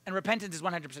repentance. And repentance is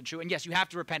 100% true. And yes, you have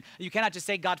to repent. You cannot just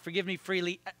say, God, forgive me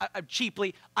freely,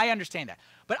 cheaply. I understand that.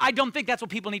 But I don't think that's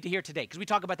what people need to hear today because we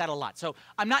talk about that a lot. So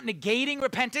I'm not negating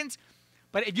repentance,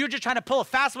 but if you're just trying to pull a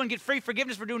fast one and get free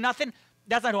forgiveness for doing nothing,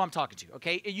 that's not who I'm talking to,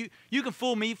 okay? You can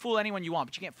fool me, fool anyone you want,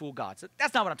 but you can't fool God. So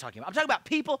that's not what I'm talking about. I'm talking about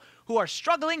people who are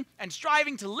struggling and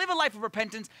striving to live a life of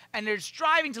repentance, and they're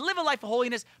striving to live a life of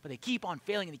holiness, but they keep on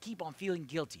failing and they keep on feeling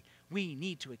guilty. We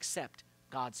need to accept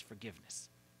God's forgiveness.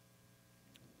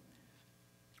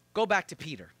 Go back to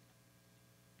Peter.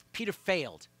 Peter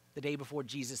failed the day before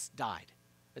Jesus died,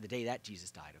 or the day that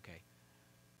Jesus died, okay?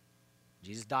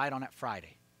 Jesus died on that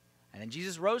Friday. And then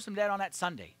Jesus rose from dead on that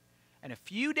Sunday. And a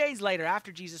few days later,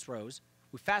 after Jesus rose,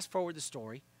 we fast forward the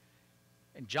story.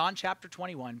 In John chapter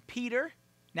 21, Peter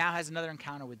now has another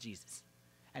encounter with Jesus.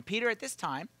 And Peter at this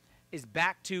time is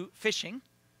back to fishing.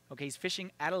 Okay, he's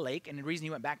fishing at a lake, and the reason he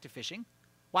went back to fishing,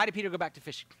 why did Peter go back to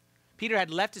fishing? Peter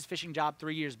had left his fishing job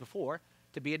 3 years before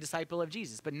to be a disciple of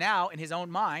Jesus. But now, in his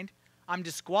own mind, I'm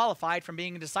disqualified from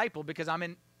being a disciple because I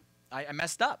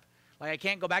messed up. Like, I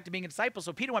can't go back to being a disciple,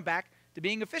 so Peter went back to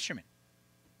being a fisherman.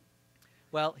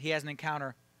 Well, he has an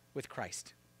encounter with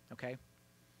Christ, okay?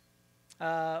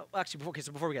 Actually,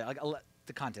 before we get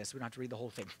the contest, we don't have to read the whole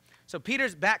thing. So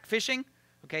Peter's back fishing.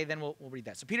 Okay, then we'll read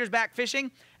that. So Peter's back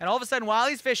fishing, and all of a sudden, while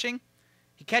he's fishing,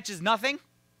 he catches nothing,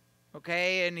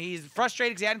 okay? And he's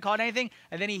frustrated because he hadn't caught anything.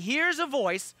 And then he hears a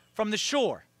voice from the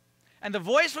shore. And the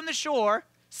voice from the shore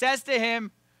says to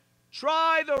him,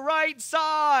 try the right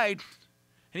side.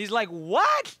 And he's like,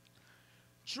 what?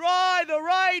 Try the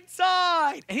right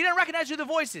side. And he didn't recognize who the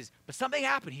voice is. But something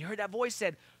happened. He heard that voice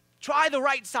said, try the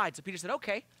right side. So Peter said,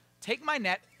 okay, take my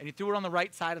net. And he threw it on the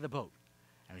right side of the boat.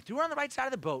 And he threw it on the right side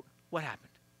of the boat. What happened?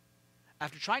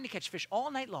 After trying to catch fish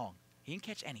all night long, he didn't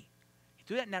catch any. He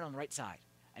threw that net on the right side.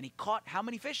 And he caught how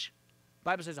many fish? The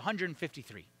Bible says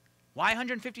 153. Why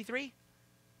 153?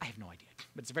 I have no idea.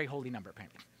 But it's a very holy number,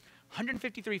 apparently.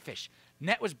 153 fish.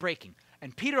 Net was breaking.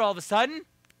 And Peter, all of a sudden,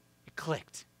 it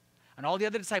clicked. And all the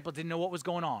other disciples didn't know what was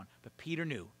going on. But Peter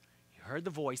knew. He heard the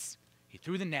voice. He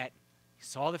threw the net. He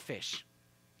saw the fish.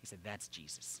 He said, that's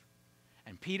Jesus.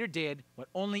 And Peter did what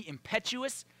only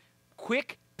impetuous,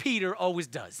 quick Peter always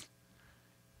does.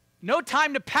 No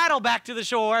time to paddle back to the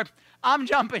shore. I'm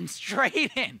jumping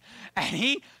straight in. And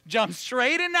he jumped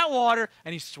straight in that water,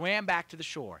 and he swam back to the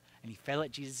shore, and he fell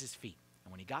at Jesus' feet.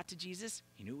 And when he got to Jesus,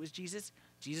 he knew it was Jesus.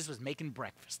 Jesus was making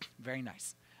breakfast. Very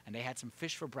nice. And they had some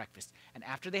fish for breakfast. And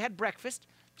after they had breakfast,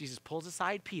 Jesus pulls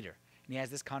aside Peter, and he has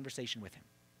this conversation with him.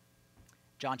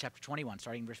 John chapter 21,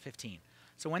 starting verse 15.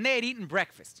 So when they had eaten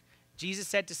breakfast, Jesus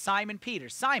said to Simon Peter,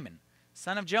 Simon,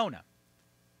 son of Jonah,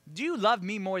 do you love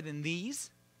me more than these?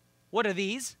 What are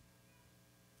these?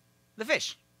 The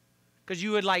fish. Because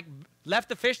you had left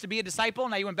the fish to be a disciple,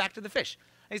 and now you went back to the fish.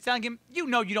 And he's telling him, you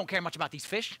know you don't care much about these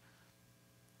fish.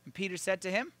 And Peter said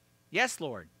to him, yes,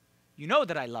 Lord, you know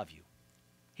that I love you.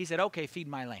 He said, okay, feed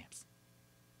my lambs.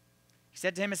 He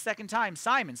said to him a second time,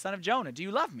 Simon, son of Jonah, do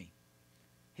you love me?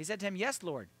 He said to him, yes,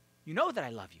 Lord, you know that I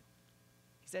love you.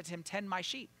 He said to him, tend my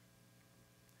sheep.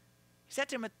 He said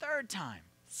to him a third time,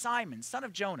 Simon, son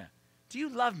of Jonah, do you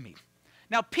love me?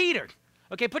 Now, Peter,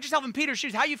 okay, put yourself in Peter's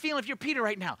shoes. How you feeling if you're Peter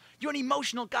right now? You're an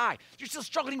emotional guy. You're still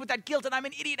struggling with that guilt, and I'm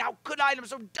an idiot. How could I? I'm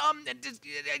so dumb.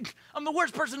 And I'm the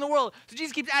worst person in the world. So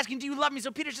Jesus keeps asking, do you love me?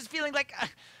 So Peter's just feeling like,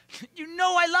 you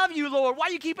know I love you, Lord. Why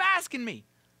do you keep asking me?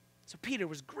 So Peter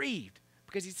was grieved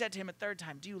because he said to him a third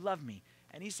time, do you love me?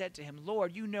 And he said to him,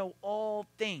 Lord, you know all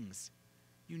things.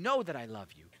 You know that I love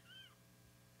you.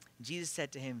 Jesus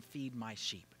said to him, feed my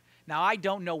sheep. Now, I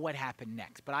don't know what happened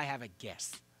next, but I have a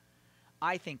guess.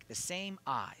 I think the same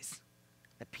eyes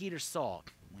that Peter saw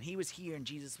when he was here and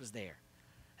Jesus was there,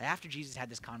 after Jesus had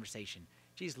this conversation,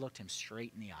 Jesus looked him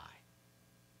straight in the eye,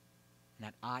 and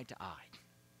that eye to eye.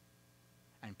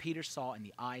 And Peter saw in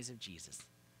the eyes of Jesus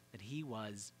that he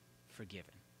was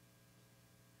forgiven.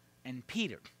 And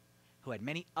Peter, who had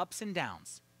many ups and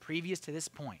downs previous to this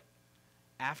point,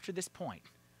 after this point,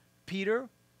 Peter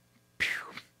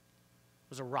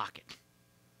was a rocket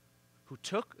who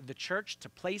took the church to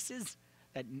places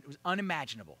that was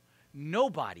unimaginable.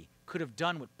 Nobody could have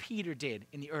done what Peter did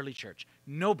in the early church.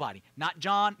 Nobody, not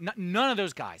John, none of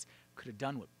those guys could have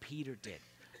done what Peter did.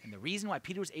 And the reason why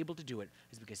Peter was able to do it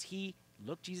is because he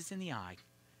looked Jesus in the eye,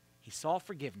 he saw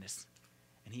forgiveness,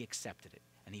 and he accepted it.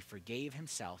 And he forgave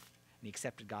himself, and he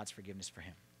accepted God's forgiveness for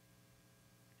him.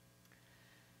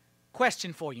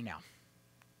 Question for you now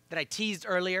that I teased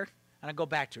earlier, and I'll go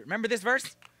back to it. Remember this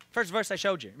verse? First verse I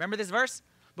showed you. Remember this verse?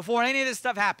 Before any of this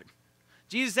stuff happened,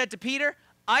 Jesus said to Peter,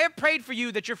 I have prayed for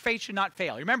you that your faith should not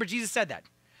fail. Remember, Jesus said that.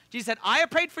 Jesus said, I have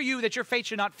prayed for you that your faith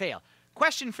should not fail.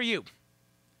 Question for you.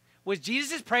 Was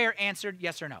Jesus' prayer answered,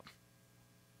 yes or no?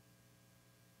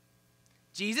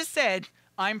 Jesus said,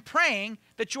 I'm praying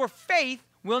that your faith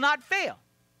will not fail.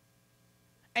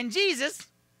 And Jesus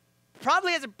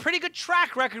probably has a pretty good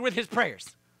track record with his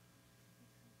prayers.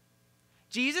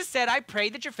 Jesus said, I pray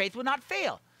that your faith will not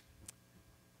fail.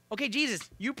 Okay, Jesus,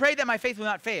 you prayed that my faith will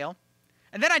not fail,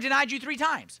 and then I denied you 3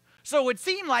 times. So it would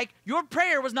seem like your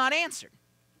prayer was not answered,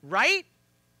 right?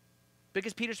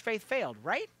 Because Peter's faith failed,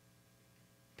 right?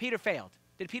 Peter failed.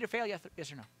 Did Peter fail?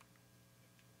 Yes or no?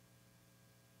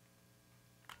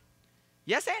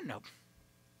 Yes and no.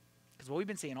 Because what we've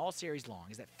been saying all series long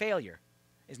is that failure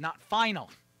is not final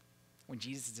when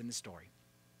Jesus is in the story.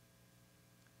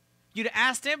 You'd have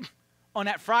asked him on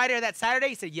that Friday or that Saturday,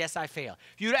 he said, yes, I failed.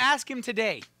 If you'd ask him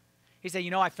today, he'd say,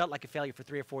 I felt like a failure for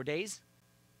 3 or 4 days.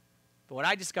 But what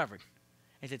I discovered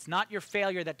is it's not your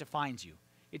failure that defines you.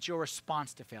 It's your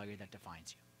response to failure that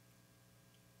defines you.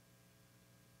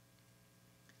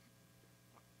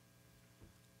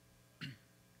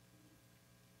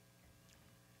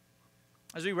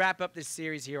 As we wrap up this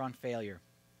series here on failure,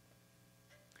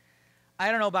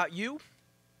 I don't know about you,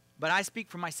 but I speak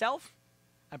for myself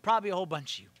and probably a whole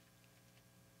bunch of you.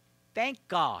 Thank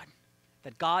God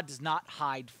that God does not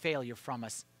hide failure from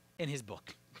us in his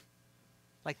book.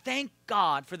 Thank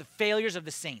God for the failures of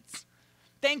the saints.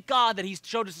 Thank God that he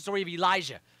showed us the story of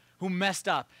Elijah, who messed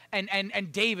up,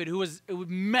 and David, who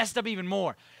messed up even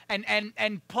more,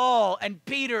 and Paul and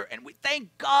Peter, and we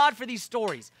thank God for these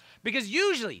stories, because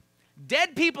usually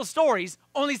dead people's stories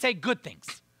only say good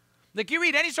things. You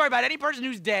read any story about any person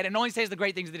who's dead and only says the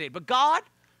great things they did, but God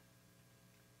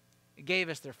gave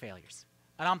us their failures,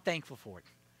 and I'm thankful for it,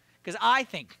 because I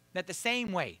think that the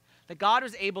same way that God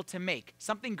was able to make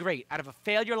something great out of a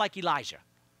failure like Elijah,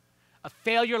 a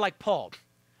failure like Paul,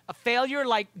 a failure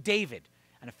like David,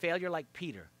 and a failure like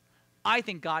Peter, I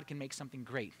think God can make something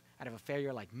great out of a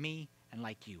failure like me and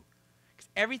like you. Because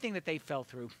everything that they fell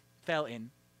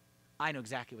in, I know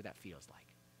exactly what that feels like.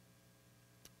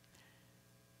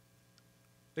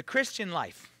 The Christian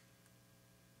life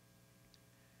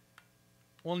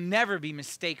will never be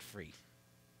mistake-free,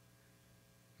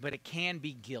 but it can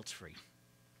be guilt-free.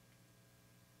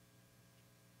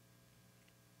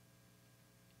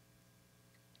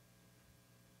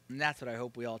 And that's what I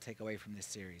hope we all take away from this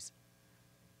series.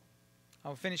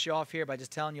 I'll finish you off here by just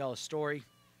telling you all a story.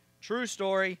 True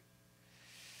story.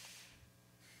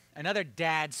 Another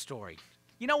dad story.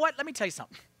 You know what? Let me tell you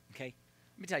something, okay?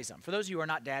 Let me tell you something. For those of you who are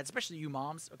not dads, especially you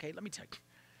moms, okay, let me tell you.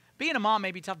 Being a mom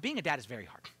may be tough. Being a dad is very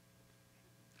hard.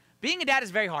 Being a dad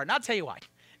is very hard, and I'll tell you why.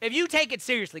 If you take it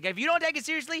seriously, okay? If you don't take it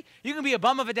seriously, you can be a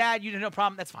bum of a dad, you have no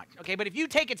problem, that's fine, okay? But if you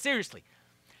take it seriously,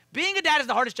 being a dad is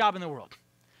the hardest job in the world.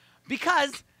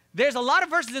 Because there's a lot of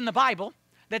verses in the Bible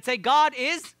that say God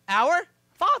is our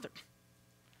Father.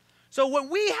 So what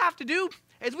we have to do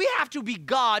is we have to be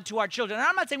God to our children. And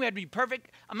I'm not saying we have to be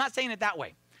perfect. I'm not saying it that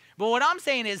way. But what I'm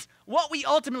saying is what we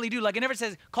ultimately do, like it never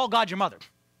says call God your mother.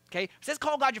 Okay? It says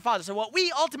call God your father. So what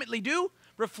we ultimately do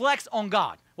reflects on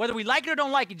God. Whether we like it or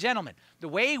don't like it, gentlemen, the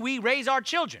way we raise our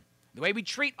children, the way we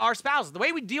treat our spouses, the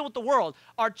way we deal with the world,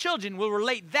 our children will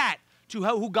relate that to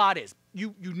who God is.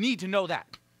 You need to know that.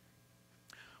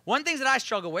 One thing that I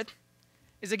struggle with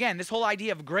is, again, this whole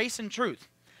idea of grace and truth.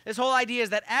 This whole idea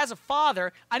is that as a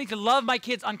father, I need to love my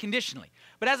kids unconditionally.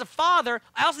 But as a father,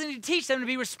 I also need to teach them to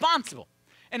be responsible.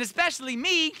 And especially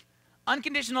me,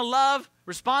 unconditional love,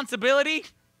 responsibility,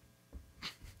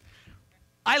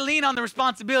 I lean on the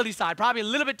responsibility side, probably a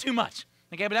little bit too much.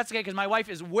 Okay, but that's okay because my wife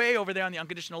is way over there on the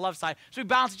unconditional love side, so we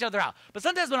balance each other out. But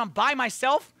sometimes when I'm by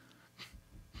myself,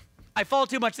 I fall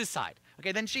too much this side.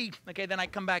 Okay, then I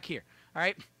come back here. All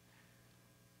right?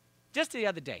 Just the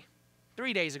other day,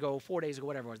 3 days ago, 4 days ago,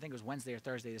 whatever it was, I think it was Wednesday or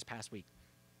Thursday this past week,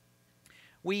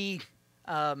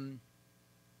 our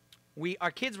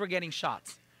kids were getting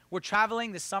shots. We're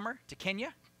traveling this summer to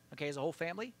Kenya, okay, as a whole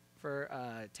family for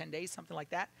 10 days, something like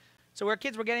that. So our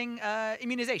kids were getting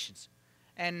immunizations.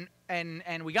 And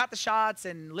we got the shots,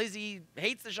 and Lizzie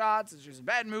hates the shots. She was in a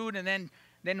bad mood, and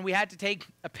then we had to take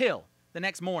a pill the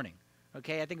next morning.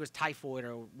 Okay, I think it was typhoid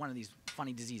or one of these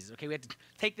funny diseases. Okay, we had to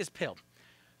take this pill.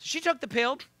 So she took the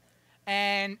pill,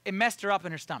 and it messed her up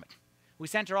in her stomach. We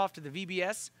sent her off to the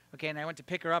VBS, okay, and I went to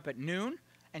pick her up at noon,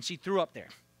 and she threw up there,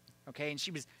 okay, and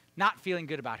she was not feeling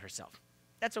good about herself.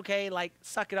 That's okay, like,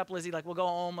 suck it up, Lizzie, like, we'll go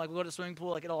home, like, we'll go to the swimming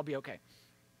pool, like, it'll all be okay.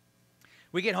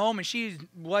 We get home, and she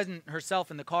wasn't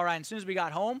herself in the car ride, and as soon as we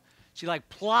got home, she, like,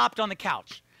 plopped on the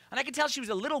couch. And I could tell she was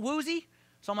a little woozy,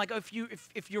 so I'm like, oh,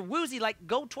 if you're woozy, like,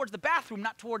 go towards the bathroom,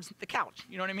 not towards the couch,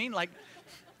 you know what I mean? Like,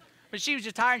 but she was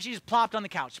just tired, and she just plopped on the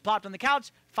couch. She plopped on the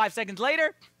couch, 5 seconds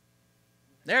later,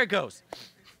 there it goes.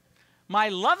 My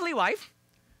lovely wife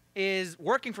is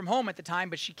working from home at the time,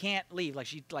 but she can't leave. Like,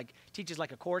 she, like, teaches,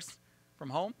 like, a course from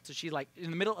home, so she's, like,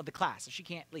 in the middle of the class, so she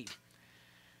can't leave.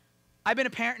 I've been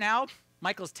a parent now.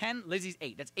 Michael's 10, Lizzie's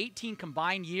 8. That's 18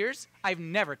 combined years. I've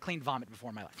never cleaned vomit before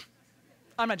in my life.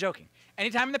 I'm not joking.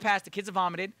 Anytime in the past the kids have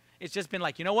vomited, it's just been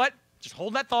like, you know what? Just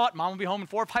hold that thought. Mom will be home in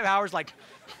 4 or 5 hours. Like,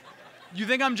 you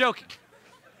think I'm joking?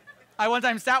 I one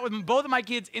time sat with both of my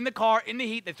kids in the car, in the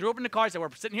heat. They threw up in the car. I said,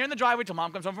 we're sitting here in the driveway till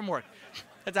Mom comes home from work.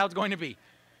 That's how it's going to be.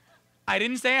 I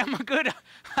didn't say I'm a good,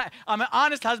 I'm an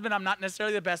honest husband. I'm not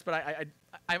necessarily the best, but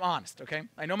I'm honest, okay?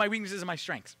 I know my weaknesses and my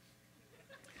strengths.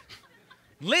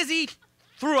 Lizzie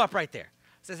threw up right there.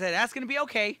 So I said, that's going to be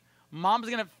okay. Mom's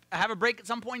going to have a break at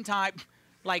some point in time.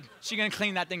 Like, she's going to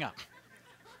clean that thing up.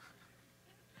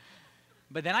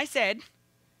 But then I said,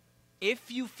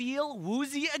 if you feel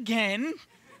woozy again,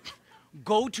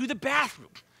 go to the bathroom.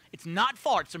 It's not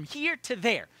far. It's from here to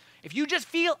there. If you just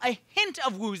feel a hint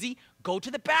of woozy, go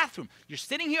to the bathroom. You're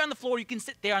sitting here on the floor. You can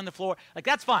sit there on the floor. Like,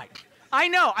 that's fine. I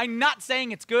know. I'm not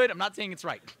saying it's good. I'm not saying it's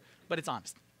right. But it's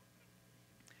honest.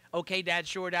 Okay, Dad,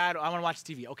 sure, Dad, I want to watch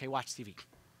TV. Okay, watch TV.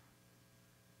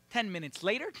 10 minutes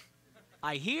later,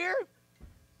 I hear,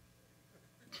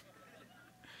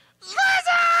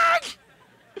 Lizzie!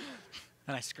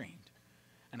 And I screamed.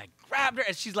 And I grabbed her,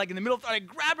 and she's like in the middle of the, I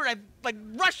grabbed her, and I like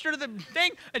rushed her to the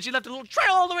thing, and she left a little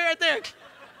trail all the way right there.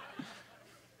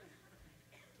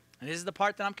 And this is the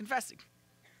part that I'm confessing.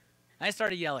 And I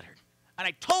started to yell at her. And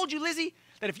I told you, Lizzie,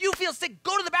 that if you feel sick,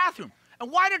 go to the bathroom.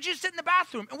 And why don't you sit in the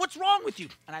bathroom? And what's wrong with you?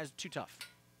 And I was too tough.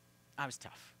 I was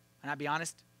tough. And I'll be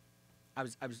honest, I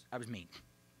was mean.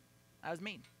 I was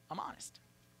mean. I'm honest.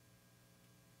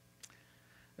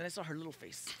 Then I saw her little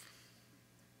face.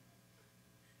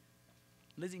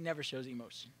 Lizzie never shows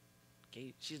emotion.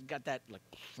 Okay? She's got that like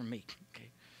from me.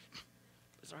 Okay?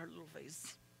 I saw her little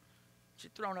face.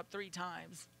 She'd thrown up 3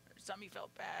 times. Her tummy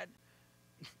felt bad.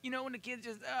 You know when the kids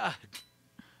just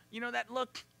you know that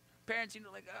look? Parents, you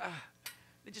know, like,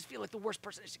 they just feel like the worst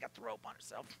person. She got throw up on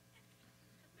herself.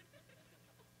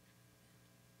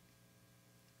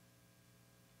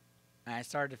 And I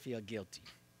started to feel guilty.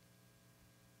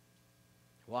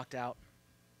 I walked out,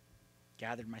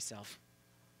 gathered myself,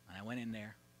 and I went in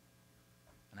there,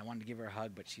 And I wanted to give her a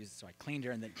hug, but so I cleaned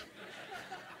her and then...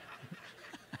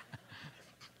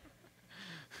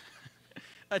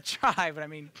 I tried, but I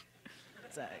mean,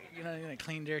 I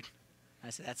cleaned her.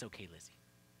 I said, that's okay, Lizzie.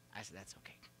 I said, that's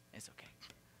okay. It's okay.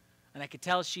 And I could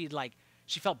tell she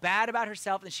felt bad about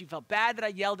herself, and she felt bad that I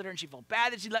yelled at her, and she felt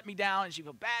bad that she let me down, and she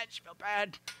felt bad.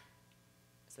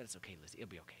 I said, it's okay, Lizzie. It'll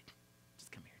be okay.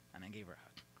 Just come here. And I gave her a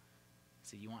hug. I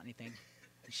said, you want anything?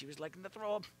 And she was like in the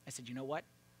throw up. I said, you know what?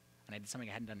 And I did something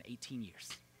I hadn't done in 18 years.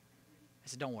 I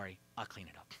said, don't worry. I'll clean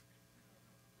it up.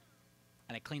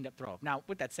 And I cleaned up throw up. Now,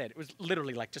 with that said, it was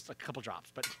literally like just a couple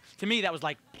drops. But to me, that was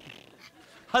like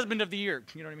husband of the year.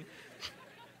 You know what I mean?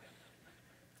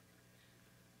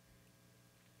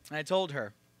 And I told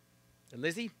her,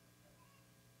 Lizzie,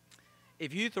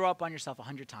 if you throw up on yourself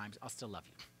 100 times, I'll still love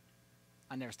you.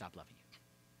 I'll never stop loving you.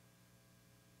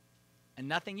 And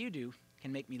nothing you do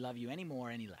can make me love you any more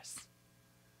or any less.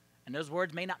 And those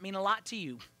words may not mean a lot to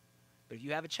you, but if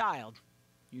you have a child,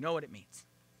 you know what it means.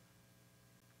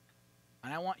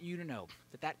 And I want you to know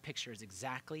that that picture is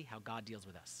exactly how God deals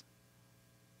with us.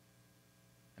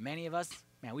 And many of us,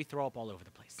 man, we throw up all over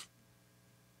the place.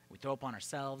 We throw up on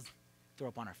ourselves, throw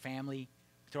up on our family,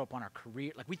 throw up on our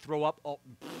career. Like we throw up all.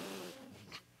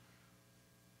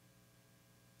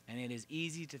 And it is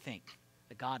easy to think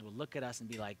that God will look at us and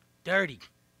be like, dirty,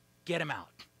 get him out.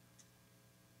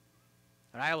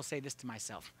 But I will say this to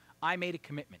myself. I made a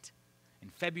commitment in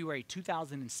February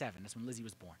 2007. That's when Lizzie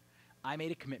was born. I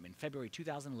made a commitment in February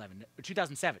 2007.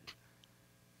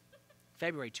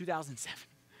 February 2007.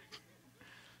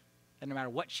 That no matter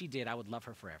what she did, I would love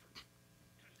her forever.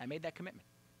 I made that commitment.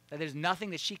 That there's nothing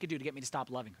that she could do to get me to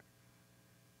stop loving her.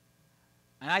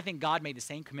 And I think God made the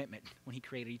same commitment when he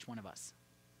created each one of us.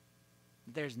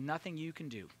 There's nothing you can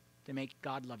do to make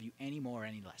God love you any more or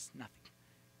any less. Nothing.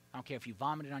 I don't care if you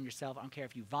vomited on yourself. I don't care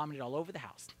if you vomited all over the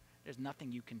house. There's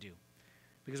nothing you can do.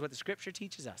 Because what the scripture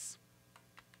teaches us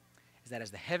is that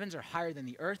as the heavens are higher than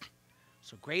the earth,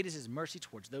 so great is his mercy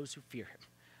towards those who fear him.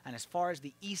 And as far as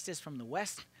the east is from the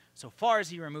west, so far as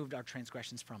he removed our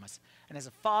transgressions from us. And as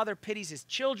a father pities his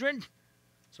children,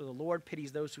 so the Lord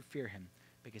pities those who fear him,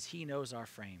 because he knows our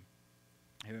frame.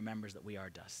 He remembers that we are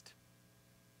dust.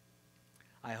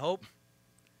 I hope,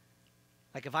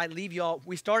 like if I leave you all,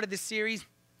 we started this series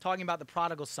talking about the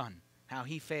prodigal son, how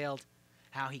he failed,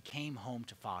 how he came home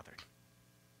to Father.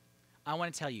 I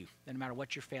want to tell you that no matter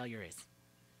what your failure is,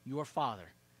 your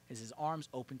Father has his arms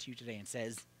open to you today and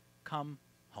says, come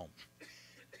home.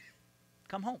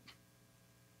 Come home.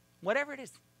 Whatever it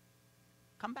is,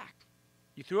 come back.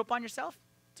 You threw up on yourself?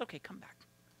 It's okay, come back.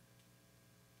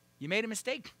 You made a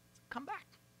mistake? Come back.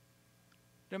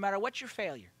 No matter what your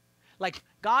failure. Like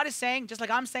God is saying, just like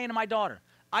I'm saying to my daughter,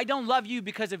 I don't love you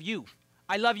because of you.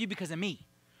 I love you because of me.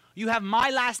 You have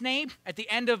my last name at the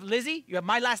end of Lizzie. You have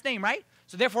my last name, right?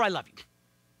 So therefore I love you.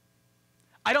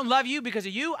 I don't love you because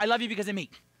of you. I love you because of me.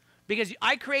 Because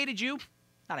I created you.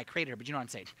 Not I created her, but you know what I'm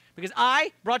saying. Because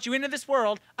I brought you into this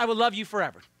world, I will love you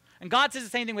forever. And God says the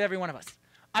same thing with every one of us.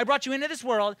 I brought you into this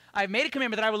world. I've made a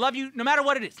commitment that I will love you no matter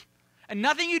what it is. And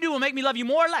nothing you do will make me love you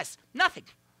more or less. Nothing.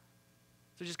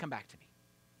 So just come back to me.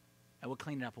 And we'll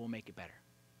clean it up and we'll make it better.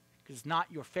 Because it's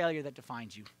not your failure that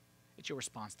defines you. It's your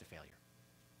response to failure.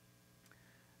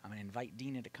 I'm going to invite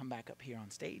Dina to come back up here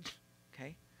on stage.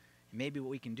 Okay? And maybe what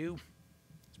we can do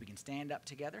is we can stand up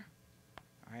together.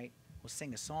 All right? We'll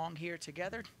sing a song here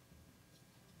together.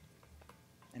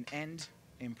 And end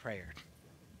in prayer.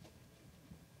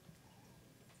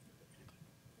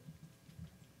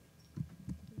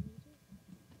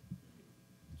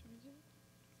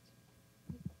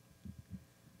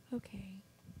 Okay.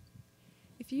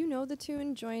 If you know the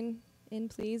tune, join in,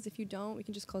 please. If you don't, we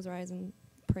can just close our eyes and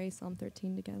pray Psalm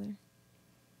 13 together.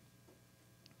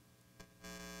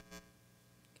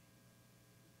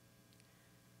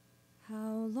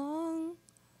 How long,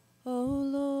 O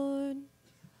Lord,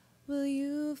 will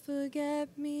you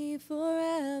forget me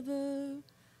forever?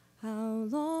 How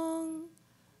long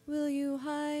will you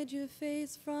hide your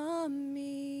face from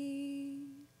me?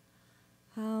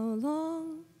 How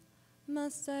long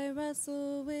must I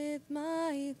wrestle with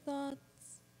my thoughts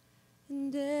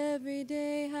and every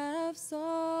day have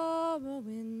sorrow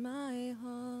in my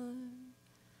heart?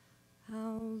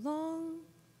 How long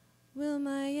will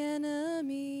my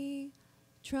enemy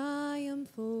triumph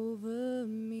over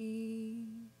me?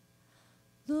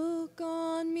 Look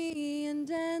on me and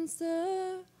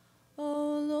answer,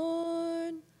 O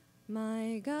Lord,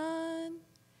 my God.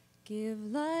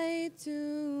 Give light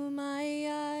to my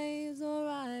eyes, or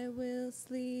I will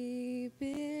sleep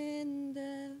in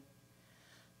death.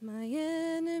 My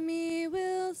enemy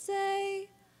will say,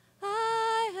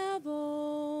 I have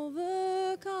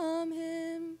overcome.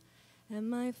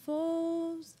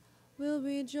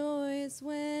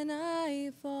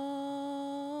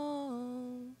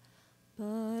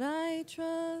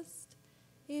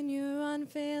 in your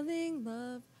unfailing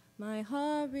love. My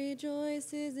heart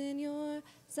rejoices in your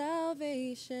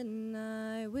salvation.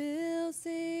 I will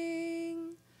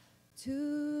sing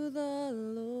to the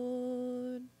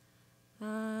Lord.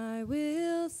 I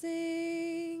will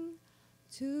sing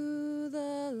to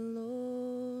the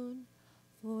Lord,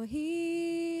 for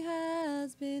he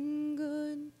has been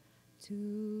good to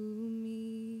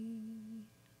me.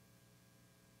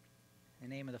 In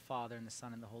the name of the Father, and the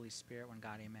Son, and the Holy Spirit, one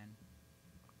God, amen.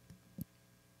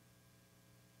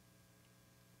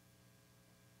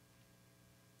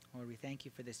 Lord, we thank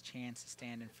you for this chance to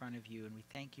stand in front of you, and we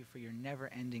thank you for your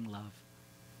never-ending love.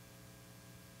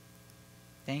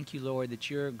 Thank you, Lord, that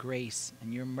your grace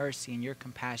and your mercy and your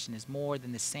compassion is more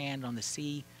than the sand on the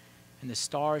sea and the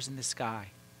stars in the sky.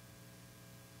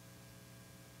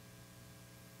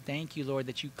 Thank you, Lord,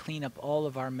 that you clean up all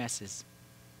of our messes.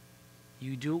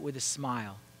 You do it with a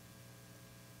smile.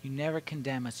 You never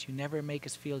condemn us. You never make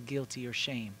us feel guilty or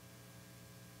shame.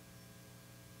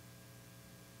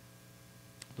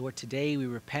 Lord, today we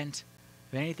repent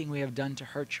of anything we have done to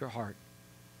hurt your heart.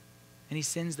 Any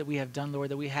sins that we have done, Lord,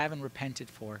 that we haven't repented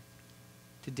for.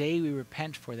 Today we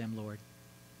repent for them, Lord.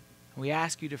 And we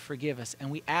ask you to forgive us.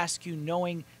 And we ask you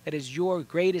knowing that is your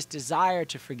greatest desire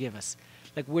to forgive us.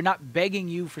 Like we're not begging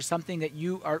you for something that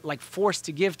you are like forced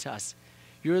to give to us.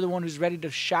 You're the one who's ready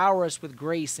to shower us with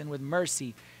grace and with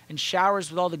mercy and shower us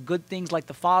with all the good things like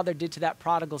the Father did to that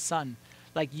prodigal son,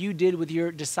 like you did with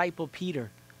your disciple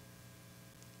Peter.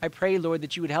 I pray, Lord,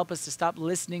 that you would help us to stop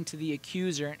listening to the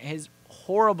accuser and his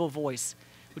horrible voice,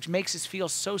 which makes us feel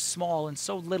so small and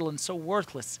so little and so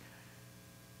worthless,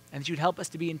 and that you'd help us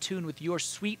to be in tune with your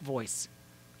sweet voice,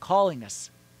 calling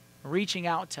us, reaching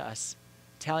out to us,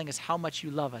 telling us how much you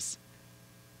love us.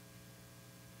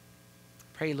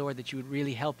 Pray, Lord, that you would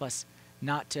really help us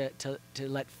not to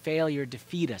let failure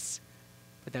defeat us,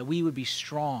 but that we would be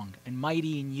strong and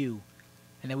mighty in you,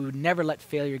 and that we would never let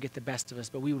failure get the best of us,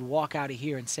 but we would walk out of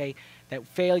here and say that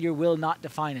failure will not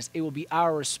define us. It will be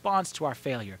our response to our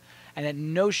failure, and that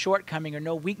no shortcoming or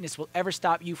no weakness will ever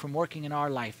stop you from working in our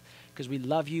life, because we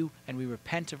love you and we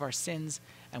repent of our sins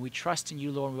and we trust in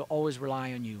you, Lord, and we'll always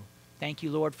rely on you. Thank you,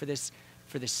 Lord, for this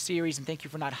series, and thank you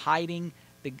for not hiding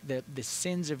the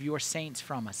sins of your saints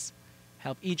from us.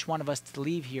 Help each one of us to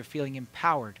leave here feeling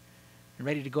empowered and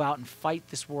ready to go out and fight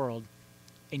this world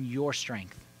in your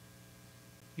strength.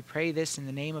 We pray this in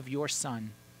the name of your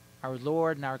Son, our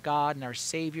Lord and our God and our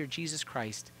Savior, Jesus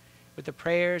Christ, with the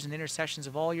prayers and intercessions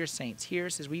of all your saints. Hear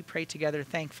us as we pray together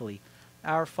thankfully.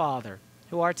 Our Father,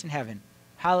 who art in heaven,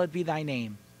 hallowed be thy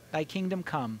name. Thy kingdom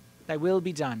come, thy will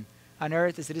be done, on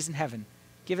earth as it is in heaven.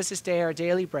 Give us this day our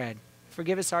daily bread.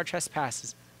 Forgive us our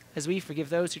trespasses, as we forgive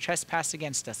those who trespass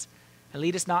against us. And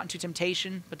lead us not into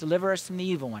temptation, but deliver us from the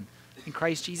evil one. In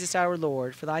Christ Jesus our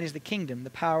Lord, for thine is the kingdom, the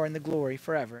power, and the glory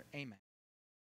forever. Amen.